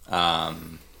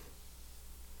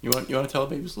 You want to tell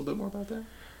maybe just a little bit more about that?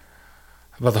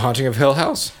 About the Haunting of Hill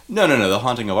House? No, the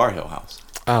Haunting of our Hill House.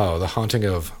 Oh, the Haunting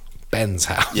of Ben's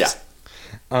house. Yeah.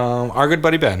 Our good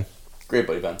buddy Ben Great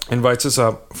buddy Ben. invites us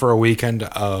up for a weekend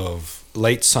of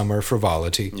late summer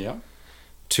frivolity Yeah.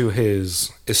 to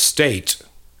his estate,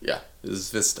 Yeah. His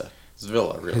vista. His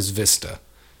villa, really. his vista.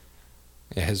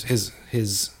 Yeah,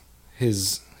 his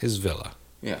villa.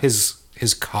 Yeah.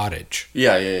 His cottage.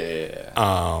 Yeah.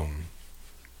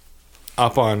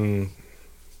 Up on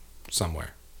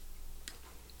somewhere.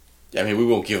 Yeah, I mean, we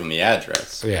won't give him the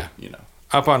address. Yeah. You know.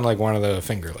 Up on like one of the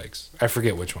Finger Lakes. I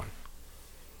forget which one.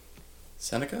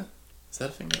 Seneca? Is that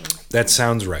a Finger Lake? That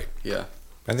sounds right. Yeah.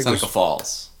 I think Seneca it was,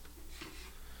 Falls.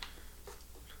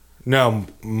 no.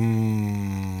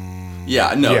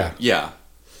 Yeah, no. Yeah. Yeah.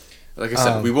 Like I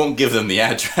said, we won't give them the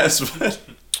address, but...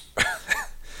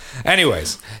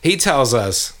 Anyways, he tells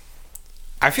us,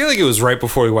 I feel like it was right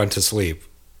before we went to sleep.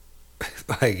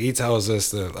 Like, he tells us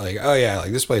that, like, oh yeah,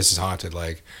 like, this place is haunted.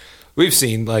 Like, we've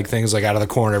seen, like, things, like, out of the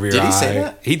corner of your eye. Did he say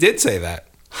that? He did say that.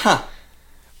 Huh.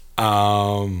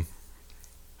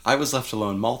 I was left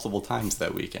alone multiple times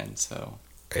that weekend, so...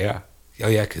 Yeah. Oh,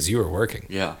 yeah, because you were working.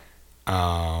 Yeah.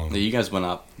 You guys went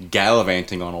up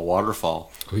gallivanting on a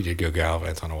waterfall. We did go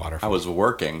gallivant on a I waterfall. was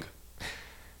working.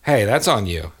 Hey, that's on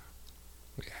you.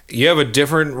 You have a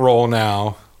different role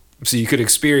now, so you could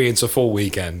experience a full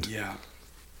weekend. Yeah.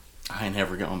 I ain't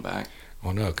never going back.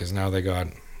 Well, no, because now they got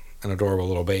an adorable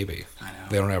little baby. I know.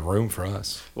 They don't have room for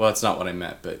us. Well, that's not what I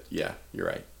meant, but yeah, you're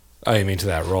right. Oh, you mean to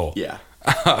that role? Yeah.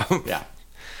 Yeah.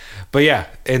 But yeah,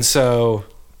 and so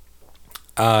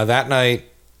that night,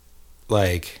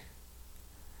 like,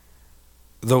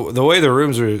 the way the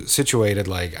rooms were situated,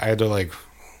 like, I had to, like,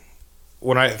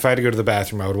 if I had to go to the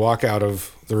bathroom, I would walk out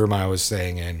of the room I was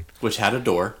staying in, Which had a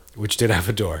door. which did have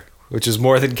a door, which is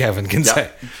more than Kevin can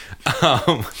say.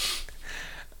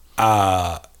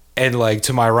 And, like,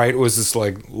 to my right was this,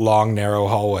 like, long, narrow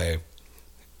hallway,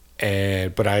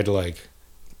 but I had to, like,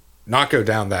 not go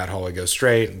down that hallway, go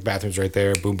straight. Bathroom's right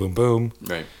there. Boom, boom, boom.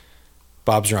 Right.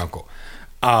 Bob's your uncle.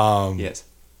 Yes.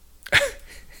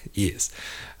 Yes.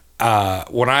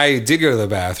 When I did go to the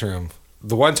bathroom,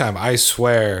 the one time, I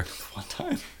swear, One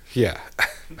time. yeah.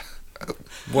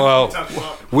 Well,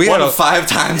 We we had, One of 5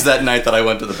 times that night that I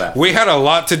went to the bathroom. we had a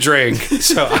lot to drink,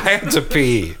 so I had to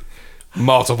pee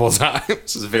multiple times.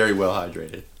 This is very well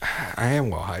hydrated. I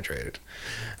am well hydrated.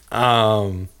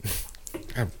 I'm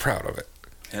proud of it.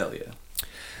 Hell yeah.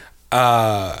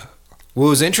 What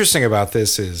was interesting about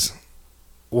this is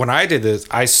when I did this,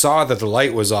 I saw that the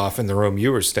light was off in the room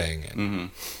you were staying in. Mm-hmm.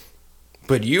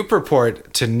 But you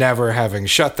purport to never having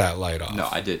shut that light off. No,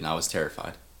 I didn't. I was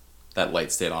terrified. That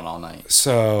light stayed on all night.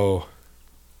 So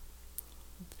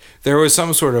there was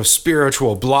some sort of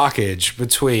spiritual blockage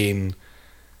between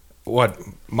what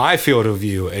my field of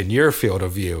view and your field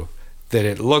of view, that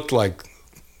it looked like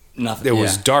Nothing. it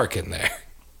was dark in there.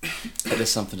 That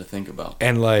is something to think about.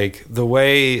 And like the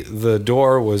way the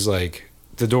door was, like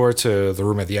the door to the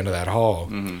room at the end of that hall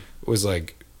Mm-hmm. was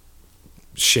like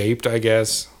shaped, I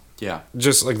guess, Yeah.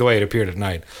 just like the way it appeared at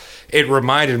night. It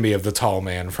reminded me of the tall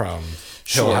man from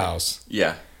Hill Sure. House.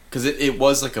 Yeah. Because it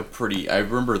was like a pretty... I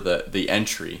remember the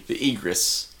entry, the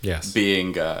egress, Yes.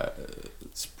 being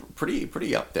it's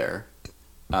pretty up there.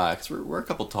 Because we're a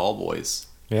couple tall boys.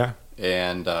 Yeah.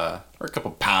 And we're a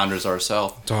couple pounders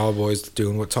ourselves. Tall boys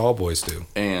doing what tall boys do.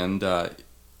 And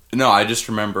no, I just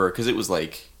remember because it was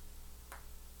like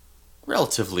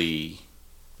relatively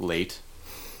late,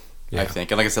 Yeah. I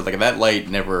think. And like I said, like that light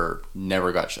never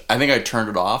got. I think I turned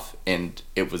it off, and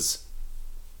it was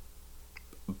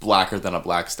blacker than a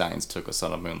Black Steins took us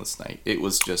on a moonless night. It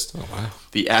was just Oh, wow.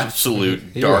 the absolute You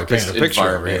really darkest painted a picture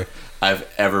over environment I've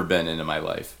ever been in my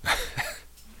life.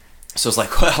 So it's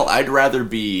like, well, I'd rather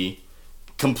be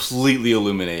completely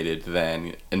illuminated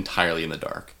than entirely in the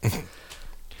dark.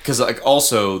 Because like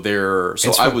also there,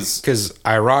 so I was because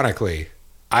ironically,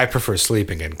 I prefer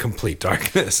sleeping in complete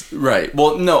darkness. right.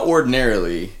 Well, no,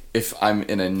 ordinarily if I'm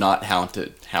in a not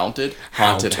haunted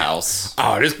house,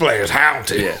 Oh, this place is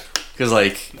haunted. yeah. Because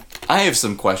like I have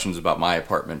some questions about my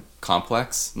apartment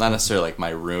complex, not necessarily like my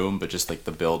room, but just like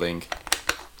the building,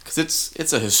 because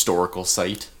it's a historical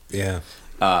site. Yeah.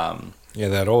 Yeah,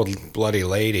 that old bloody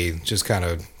lady just kind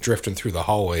of drifting through the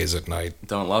hallways at night.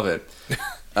 Don't love it.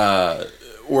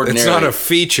 Ordinarily, It's not a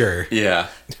feature, yeah.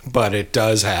 but it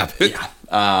does happen. Yeah.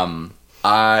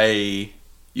 I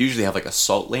usually have like a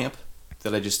salt lamp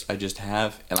that I just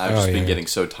have, and I've just been getting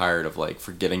so tired of like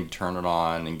forgetting to turn it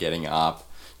on and getting up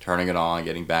turning it on,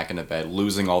 getting back into bed,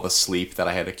 losing all the sleep that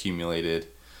I had accumulated,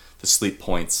 the sleep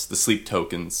points, the sleep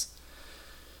tokens,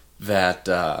 that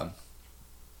I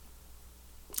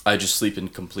just sleep in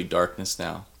complete darkness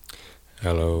now.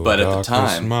 Hello, But at the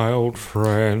darkness, time, my old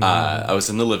friend. I was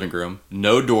in the living room,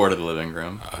 no door to the living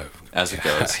room, as it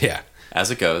goes. Yeah.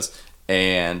 As it goes.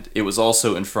 And it was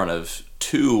also in front of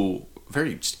two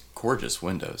very gorgeous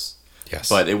windows. Yes.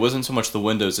 But it wasn't so much the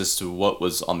windows as to what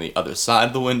was on the other side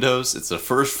of the windows. It's the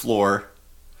first floor.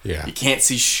 Yeah. You can't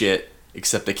see shit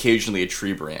except occasionally a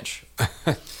tree branch.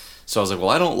 So I was like, well,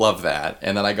 I don't love that.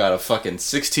 And then I got a fucking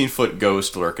 16-foot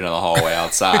ghost lurking in the hallway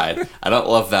outside. I don't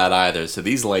love that either. So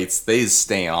these lights, they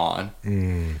stay on.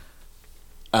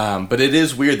 But it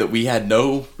is weird that we had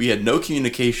no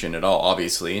communication at all,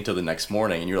 obviously, until the next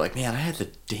morning. And you're like, man, I had the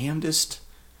damnedest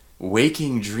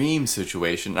waking dream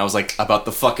situation. And I was like, about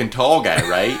the fucking tall guy,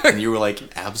 right? And you were like,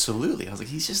 absolutely. I was like,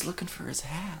 he's just looking for his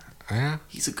hat. Yeah.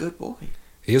 He's a good boy.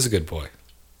 He is a good boy.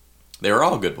 They were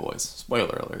all good boys.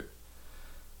 Spoiler alert.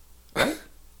 Right?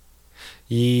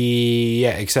 Yeah,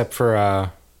 except for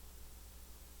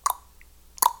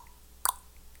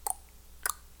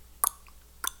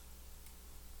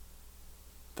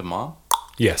The mom?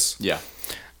 yes. Yeah.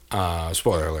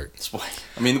 Spoiler alert.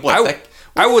 I mean, what?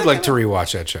 I would like to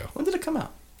rewatch that show. When did it come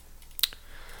out?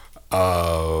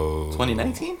 Oh,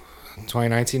 2019?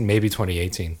 2019, maybe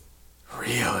 2018.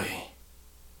 Really?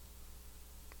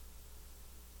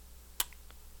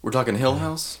 We're talking Hill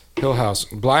House? Hill House.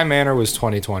 Bly Manor was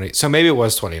 2020, so maybe it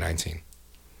was 2019.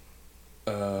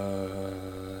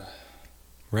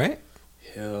 Right?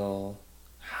 Hill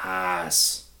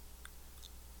House.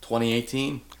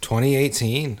 2018?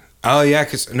 2018. Oh yeah,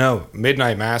 because no,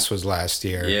 Midnight Mass was last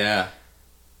year. Yeah.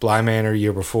 Bly Manor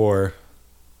year before.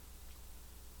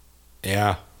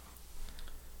 Yeah.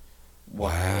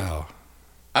 Wow.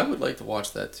 I would like to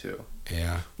watch that too.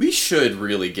 Yeah. We should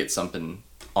really get something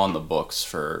on the books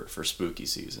for spooky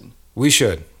season. We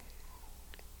should.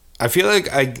 I feel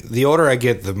like the older I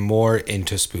get, the more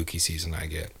into spooky season I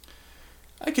get.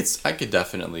 I could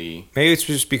definitely. Maybe it's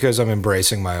just because I'm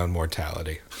embracing my own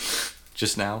mortality.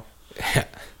 Just now?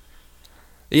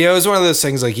 Yeah, it was one of those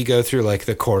things like you go through like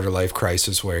the quarter life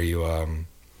crisis where you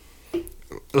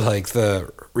like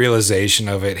the realization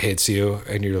of it hits you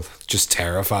and you're just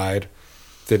terrified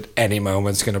that any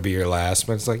moment's going to be your last.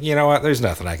 But it's like, you know what? There's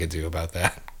nothing I could do about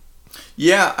that.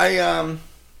 Yeah, I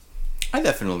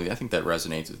think that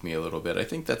resonates with me a little bit. I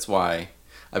think that's why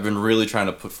I've been really trying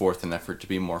to put forth an effort to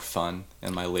be more fun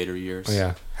in my later years.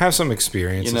 Yeah, have some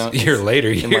experiences. You know, your later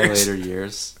years. In my later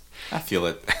years, I feel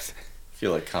it.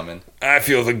 Feel it coming. I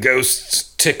feel the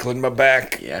ghosts tickling my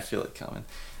back. Yeah, I feel it coming.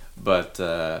 But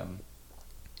yeah,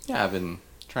 I've been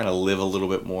trying to live a little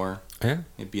bit more. Yeah,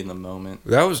 Be in the moment.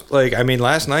 that was like, I mean,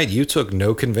 last night you took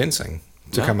no convincing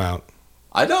to No. come out.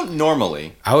 I don't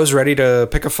normally. I was ready to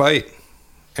pick a fight,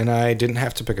 and I didn't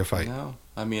have to pick a fight. No,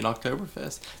 I mean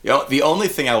Oktoberfest. The only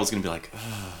thing I was gonna be like,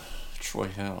 Troy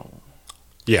Hill.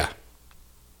 Yeah,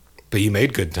 but you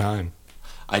made good time.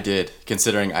 I did,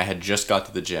 considering I had just got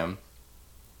to the gym,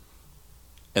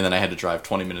 and then I had to drive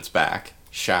 20 minutes back,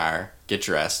 shower, get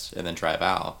dressed, and then drive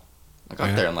out. I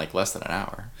got there in like less than an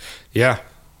hour. Yeah,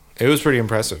 it was pretty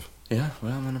impressive. Yeah,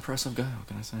 well, I'm an impressive guy. What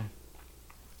can I say?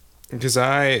 Because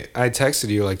I texted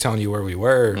you, like, telling you where we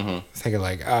were, Mhm. thinking,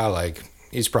 like,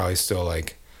 he's probably still,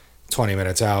 like, 20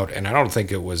 minutes out, and I don't think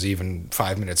it was even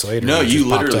 5 minutes later. No, It you just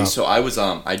popped literally. up. So I was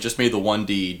I just made the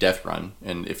 1D death run,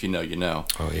 and if you know, you know.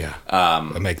 Oh, yeah. I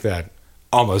make that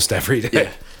almost every day.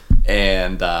 Yeah,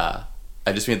 and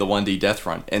I just made the 1D death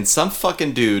run, and some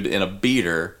fucking dude in a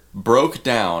beater broke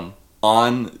down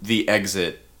on the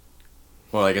exit.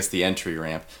 Well, I guess the entry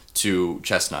ramp to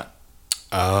Chestnut.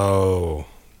 Oh.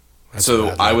 That's So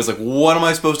bad, I man. was like, what am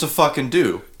I supposed to fucking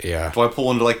do? Yeah. Do I pull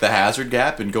into like the hazard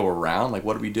gap and go around? Like,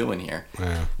 what are we doing here?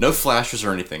 Yeah. No flashers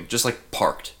or anything, just like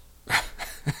parked.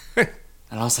 And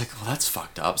I was like, well, that's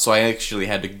fucked up. So I actually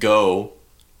had to go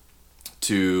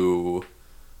to,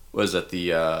 what is that,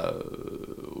 the,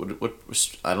 what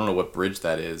I don't know what bridge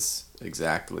that is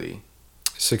exactly.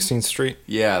 16th Street?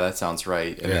 Yeah, that sounds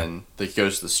right. And Yeah. then it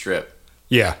goes to the strip.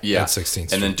 Yeah. Yeah. That's 16th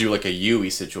Street. And then do like a U-E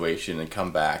situation and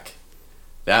come back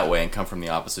that way and come from the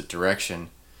opposite direction.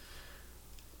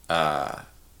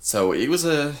 So it was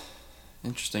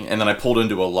interesting. And then I pulled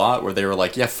into a lot where they were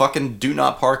like, yeah, fucking do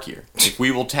not park here. Like,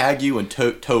 we will tag you and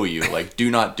tow you. Like, do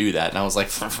not do that. And I was like,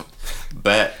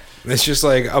 bet. It's just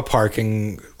like a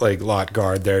parking like lot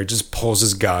guard there just pulls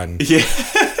his gun. Yeah.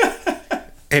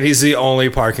 And he's the only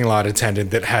parking lot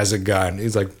attendant that has a gun.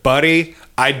 He's like, buddy,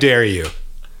 I dare you.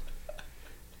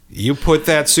 You put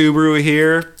that Subaru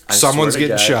here, I someone's swear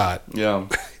to getting God. shot. Yeah.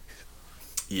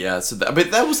 Yeah, so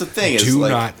but that was the thing. Is Do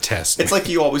like, not test It's me. like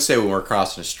you always say when we're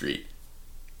crossing the street.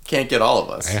 Can't get all of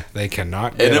us. Yeah, they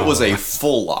cannot. And it all was of a us.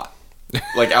 full lot.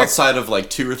 Like outside of like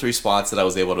 2 or 3 spots that I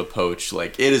was able to poach,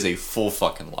 like it is a full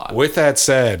fucking lot. With that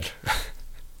said,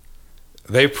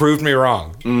 they proved me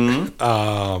wrong.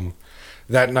 Mm-hmm.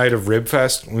 That night of Rib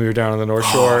Fest, we were down on the North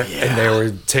Shore, yeah. and they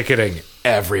were ticketing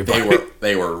everybody.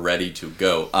 They were ready to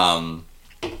go.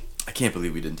 I can't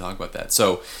believe we didn't talk about that.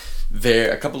 So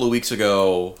there a couple of weeks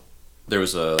ago, there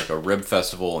was a rib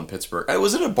festival in Pittsburgh.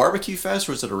 Was it a barbecue fest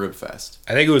or was it a rib fest?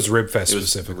 I think it was Rib Fest It was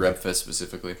specifically. Rib Fest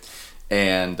specifically,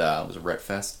 and it was a Ret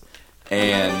Fest,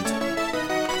 and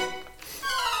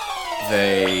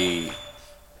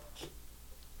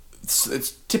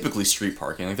it's typically street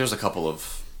parking. Like there's a couple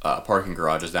of parking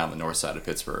garages down the north side of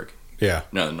Pittsburgh. Yeah,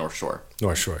 No, the North Shore.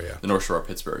 North Shore. Yeah, The North Shore of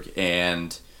Pittsburgh,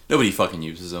 and nobody fucking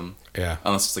uses them yeah.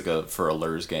 unless it's like for a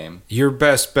lures game. Your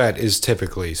best bet is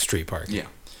typically street parking. Yeah.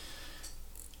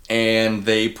 And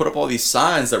they put up all these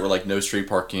signs that were like, no street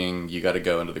parking, you got to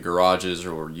go into the garages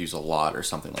or use a lot or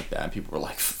something like that. And people were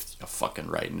like, "You're fucking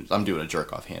right." And I'm doing a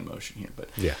jerk off hand motion here, but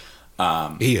Yeah,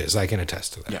 he is. I can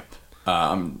attest to that.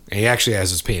 yeah. And he actually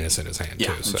has his penis in his hand Yeah,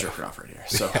 too. I'm So jerking off right here.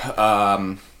 So,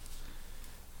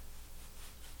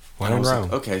 when I in was Rome.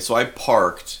 like, okay, so I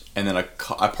parked, and then I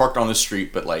parked on the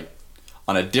street, but like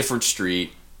on a different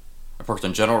street. I parked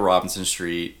on General Robinson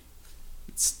Street.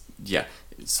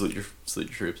 Salute your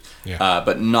troops. Yeah.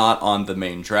 But not on the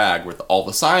main drag where all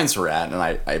the signs were at. And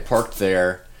I parked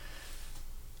there,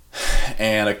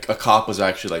 and a cop was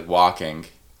actually like walking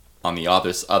on the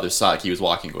other side. He was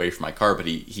walking away from my car, but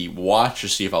he watched to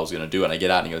see if I was going to do it. And I get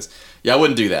out, and he goes, "Yeah, I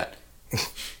wouldn't do that." And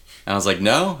I was like,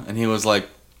 "No," and he was like,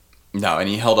 "No," and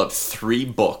he held up 3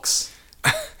 books,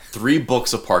 3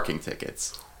 books of parking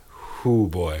tickets. Oh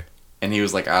boy. And he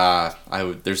was like,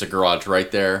 there's a garage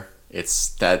right there. It's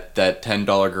that $10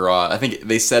 garage. I think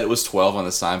they said it was 12 on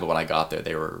the sign, but when I got there,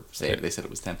 they said it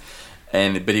was 10.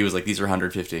 But he was like, these are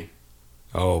 150.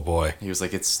 Oh boy. He was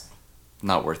like, it's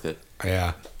not worth it.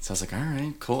 Yeah. So I was like, all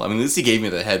right, cool. I mean, at least he gave me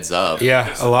the heads up.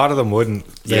 Yeah. A lot of them wouldn't.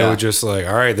 They Yeah. would just like,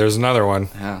 all right, there's another one.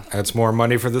 Yeah. That's more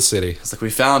money for the city. It's like, we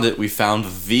found it. We found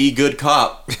the good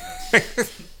cop.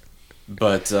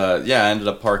 But I ended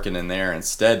up parking in there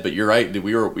instead. But you're right.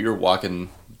 We were walking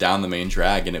down the main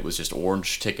drag, and it was just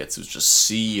orange tickets. It was just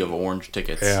sea of orange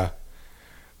tickets. Yeah.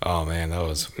 Oh man, that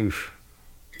was oof.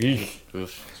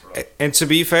 Oof. And to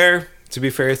be fair to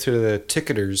the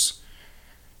ticketers,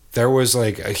 there was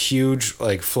like a huge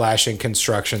like flashing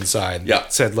construction sign Yeah.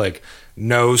 that said like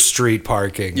no street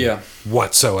parking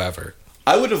whatsoever.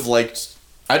 I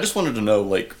just wanted to know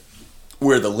like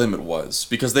where the limit was,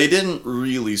 because they didn't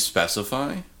really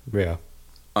specify. Yeah.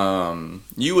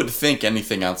 You would think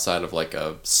anything outside of like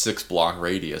a 6-block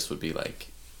radius would be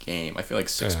like game. I feel like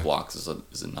 6 blocks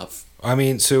is enough. I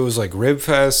mean, so it was like Rib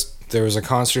Fest, there was a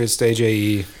concert at Stage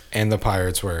AE, and the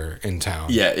Pirates were in town.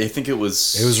 Yeah, I think it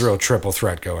was. It was a real triple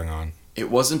threat going on. It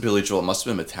wasn't Billy Joel. It must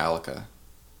have been Metallica.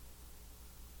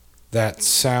 That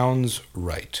sounds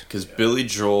right. Because Billy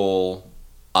Joel,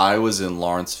 I was in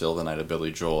Lawrenceville the night of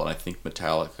Billy Joel, and I think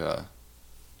Metallica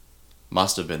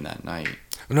must have been that night.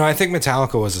 No, I think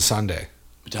Metallica was a Sunday.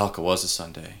 Metallica was a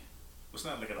Sunday.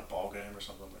 Wasn't that like at a ball game or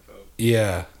something like that?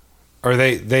 Yeah. Or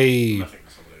they I think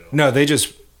somebody else. no, they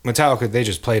just Metallica, they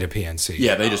just played a PNC.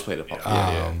 Yeah, they just played a pop.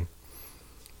 Yeah.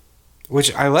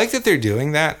 Which I like that they're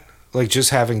doing that. Like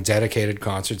just having dedicated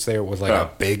concerts there with like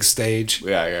a big stage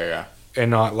Yeah.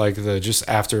 and not like the just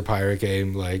after Pirate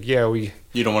game like, we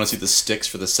You don't want to see the Sticks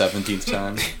for the 17th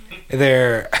time?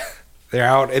 they're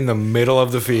out in the middle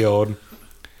of the field.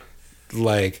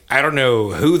 Like I don't know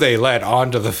who they let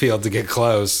onto the field to get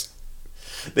close.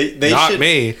 They Not should,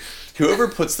 me. Whoever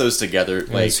puts those together,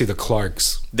 Like like see the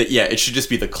Clarks. it should just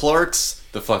be the Clarks,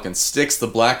 the fucking Sticks, the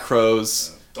Black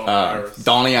Crows, Donnie Iris.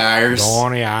 Donnie Ayers,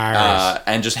 Donnie Irish.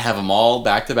 and just have them all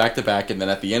back to back to back, and then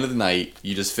at the end of the night,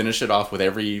 you just finish it off with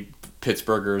every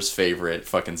Pittsburgher's favorite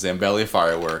fucking Zambelli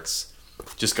fireworks.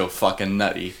 Just go fucking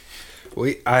nutty.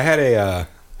 I had a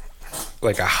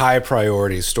high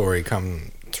priority story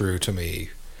come through to me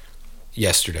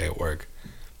yesterday at work,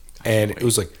 and it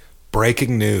was like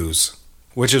breaking news,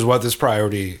 which is what this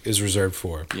priority is reserved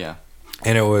for. Yeah.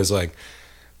 And it was like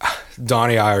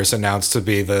Donnie Iris announced to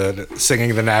be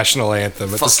singing the national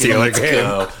anthem at the Steeler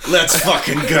game, Let's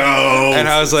fucking go. and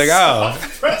I was like, oh,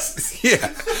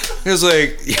 yeah. It was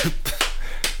like.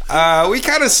 We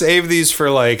kind of save these for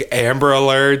like Amber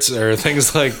Alerts or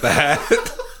things like that.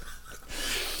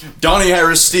 Donnie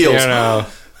Harris steals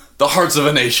the hearts of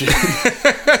a nation.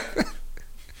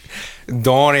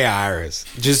 Donnie Iris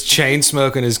just chain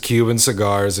smoking his Cuban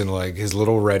cigars in like his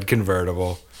little red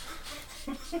convertible.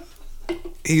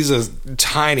 He's a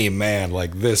tiny man,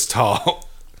 like this tall.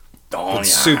 Dawn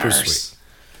super Iris. sweet.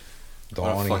 What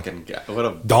a Donnie. fucking guy. What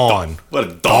a Dawn. What a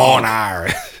Dawn dog.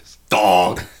 Iris.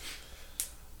 Dog.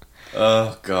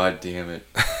 Oh, god damn it.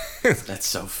 That's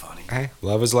so funny. Hey,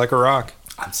 love is like a rock.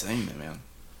 I'm saying that, man.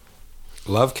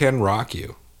 Love can rock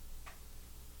you.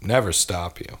 Never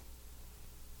stop you.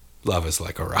 Love is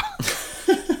like a rock.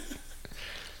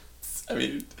 I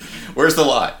mean, where's the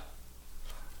lie?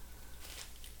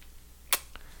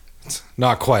 It's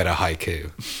not quite a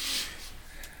haiku.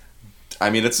 I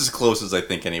mean, it's as close as I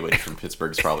think anybody from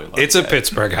Pittsburgh's probably like It's a that.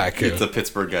 Pittsburgh haiku. It's a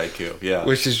Pittsburgh haiku, yeah.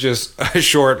 Which is just a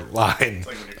short line. It's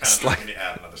like when you're kind of talking, you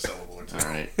add another syllable or two. All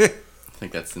right. I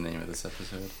think that's the name of this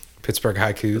episode. Pittsburgh The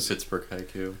haikus. Pittsburgh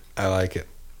haiku. I like it.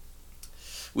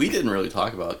 We didn't really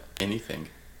talk about anything.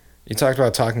 You talked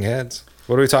about Talking Heads.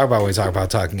 What do we talk about when we talk about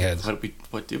Talking Heads?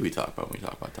 What did we talk about when we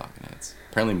talk about Talking Heads?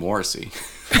 Apparently Morrissey.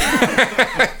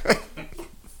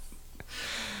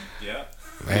 Yeah,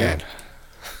 Man,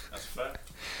 that's a fact.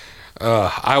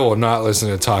 I will not listen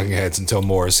to Talking Heads until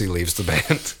Morrissey leaves the band.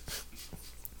 It's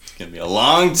gonna be a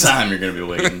long time you're gonna be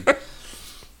waiting.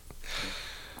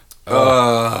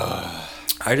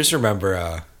 I just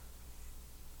remember.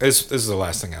 This is the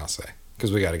last thing I'll say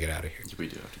because we got to get out of here. We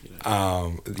do have to get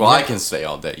it. Well, I can stay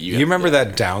all day. you remember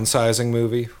that downsizing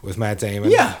movie with Matt Damon?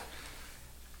 Yeah.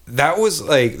 That was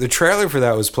like the trailer for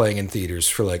that was playing in theaters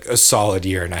for like a solid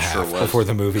year and a half Sure was. before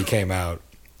the movie came out.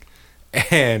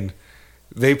 And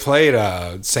they played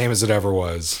Same as It Ever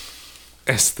Was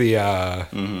as the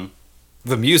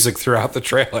music throughout the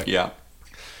trailer. Yeah.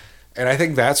 And I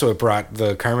think that's what brought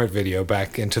the Kermit video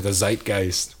back into the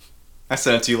zeitgeist. I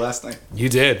sent it to you last night. You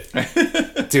did.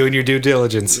 Doing your due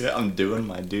diligence. Yeah, I'm doing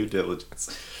my due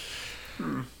diligence.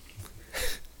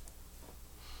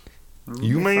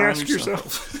 You may ask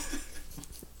yourself,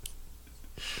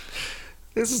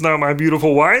 this is not my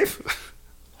beautiful wife.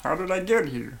 How did I get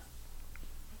here?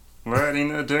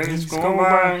 Letting the days go go by.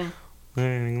 by.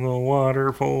 Letting the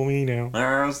water pull me down.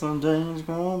 As the days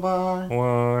go by.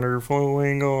 Water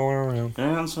flowing all around.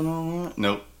 Dancing on the...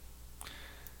 Nope.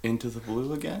 Into the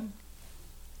blue again?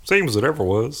 Same as it ever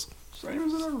was. Same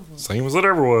as it ever was. Same as it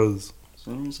ever was.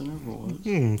 Same as it ever was.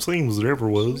 Same as it ever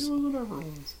was. Same as it ever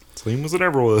was. Same as it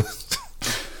ever was.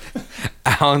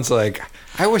 Alan's like,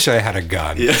 I wish I had a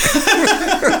gun. Yeah.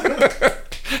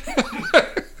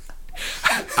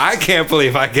 I can't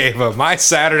believe I gave up my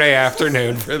Saturday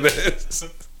afternoon for this.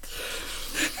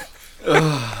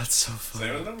 Oh, that's so funny.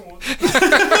 Same as number one.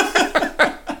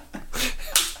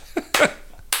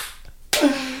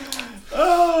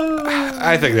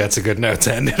 I think that's a good note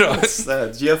to end it on.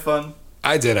 Did you have fun?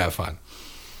 I did have fun.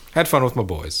 Had fun with my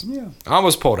boys. Yeah. I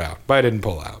almost pulled out, but I didn't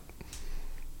pull out.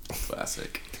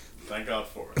 Classic. Thank God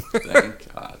for it.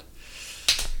 Thank God.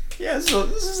 Yeah, so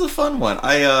this is a fun one.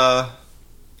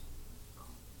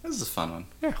 This is a fun one.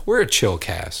 Yeah, we're a chill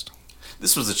cast.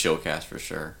 This was a chill cast for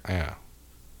sure. Yeah.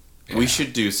 We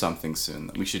should do something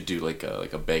soon. We should do like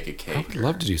a bake a cake. I would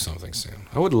love to do something soon.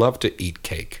 I would love to eat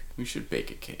cake. We should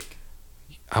bake a cake.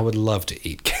 I would love to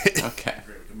eat cake. Okay.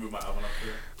 Great, we can move my oven up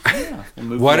here. Yeah. We'll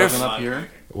move What the if- oven up here?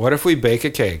 What if we bake a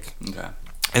cake Okay.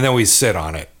 and then we sit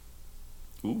on it?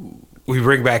 Ooh. We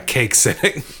bring back cake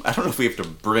sitting. I don't know if we have to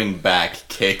bring back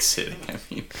cake sitting. I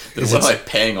mean, Is what am it- I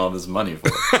paying all this money for?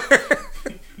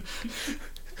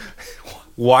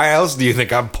 Why else do you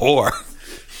think I'm poor?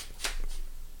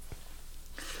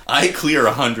 I clear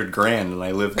 $100,000 and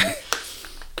I live in.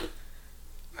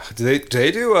 Do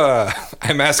they do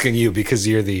I'm asking you because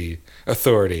you're the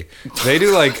authority. Do they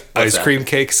do like What's ice that? cream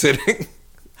cake sitting?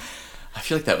 I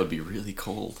feel like that would be really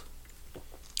cold.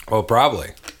 Well,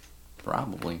 probably.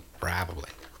 Probably. Probably.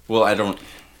 Well, I don't.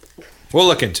 We'll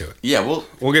look into it. Yeah,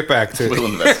 We'll get back to we'll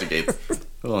investigate.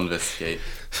 We'll investigate.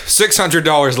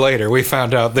 $600 later, we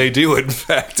found out they do in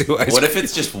fact do ice What cream. if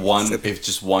it's just one? If it's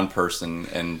just one person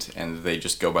and they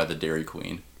just go by the Dairy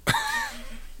Queen?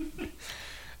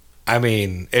 I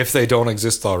mean, if they don't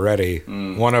exist already,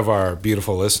 one of our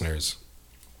beautiful listeners,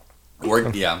 Or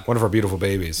yeah, one of our beautiful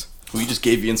babies. we just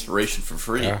gave you inspiration for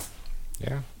free. Yeah.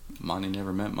 Yeah. Money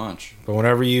never meant much. But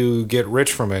whenever you get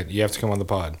rich from it, you have to come on the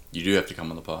pod. You do have to come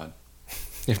on the pod.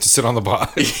 You have to sit on the pod.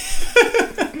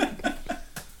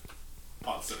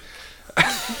 Pod sitting.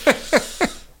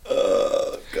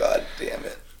 Oh, God damn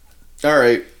it! All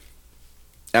right,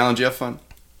 Alan, did you have fun?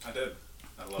 I did.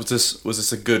 I loved Was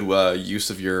this a good use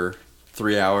of your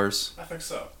 3 hours? it. I think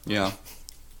so. Yeah,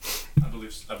 I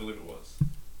believe it was.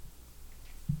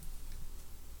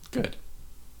 good.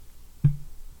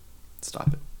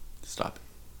 Stop it! Stop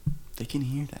it! They can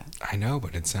hear that. I know,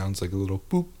 but it sounds like a little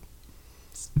boop.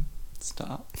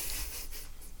 Stop.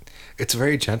 It's a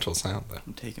very gentle sound, though.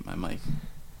 I'm taking my mic.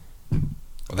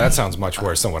 Well, that sounds much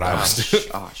worse than what I was doing.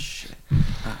 Oh shit.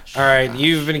 All right,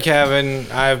 you've been Kevin.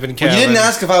 I've been Kevin. Well, you didn't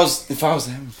ask if I was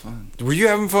having fun. Were you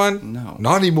having fun? No.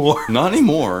 Not anymore. Not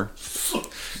anymore.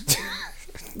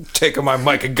 Taking my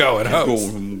mic and going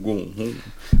home.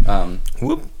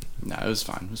 Whoop. No, it was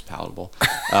fine. It was palatable.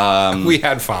 We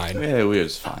had fine. Yeah, it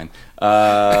was fine.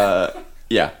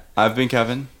 Yeah, I've been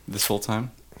Kevin this whole time.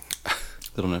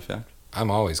 Little known fact. I'm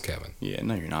always Kevin. Yeah,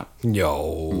 no, you're not.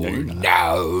 No, you're not.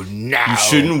 no. You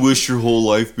shouldn't wish your whole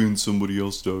life being somebody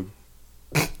else, Doug.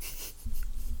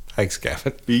 Thanks,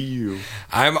 Kevin. Be you.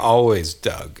 I'm always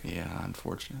Doug. Yeah,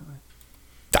 unfortunately.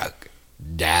 Doug.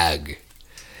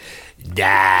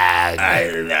 I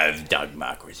love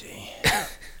Dougmocracy.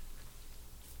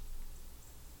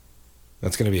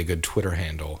 That's going to be a good Twitter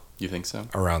handle You think so?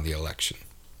 around the election.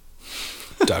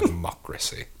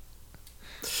 Dougmocracy.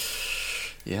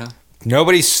 Yeah.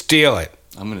 Nobody steal it.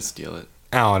 I'm going to steal it.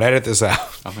 Alan, edit this out.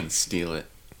 I'm going to steal it.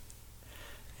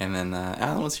 And then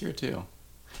Alan was here too.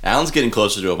 Alan's getting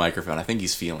closer to a microphone. I think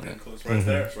he's feeling it. It's right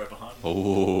there. It's right behind me.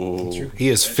 Oh. He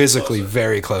is physically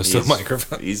very close to a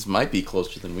microphone. He might be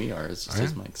closer than we are. It's just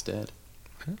his mic's dead.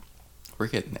 We're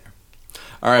getting there.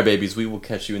 All right, babies. We will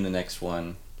catch you in the next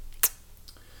one.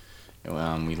 We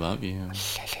love you.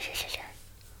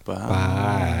 Bye.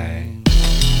 Bye.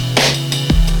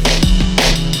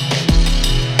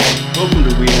 Welcome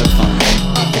to We Have Fun.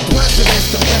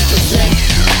 Presidents to represent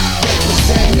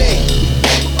me.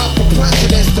 I'm for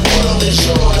presidents, the world is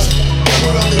yours. The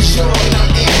world is yours, and I'm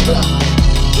amped up.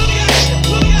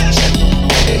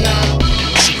 And I'm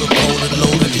sugar-coated,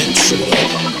 loaded, hit shooter.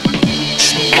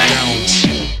 Slow down.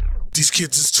 These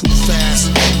kids is too fast.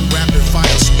 Rapid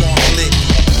fire, spark lit.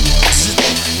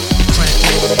 Crank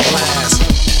it on the blast.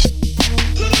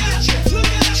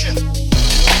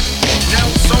 Now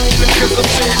it's on because I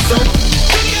said so.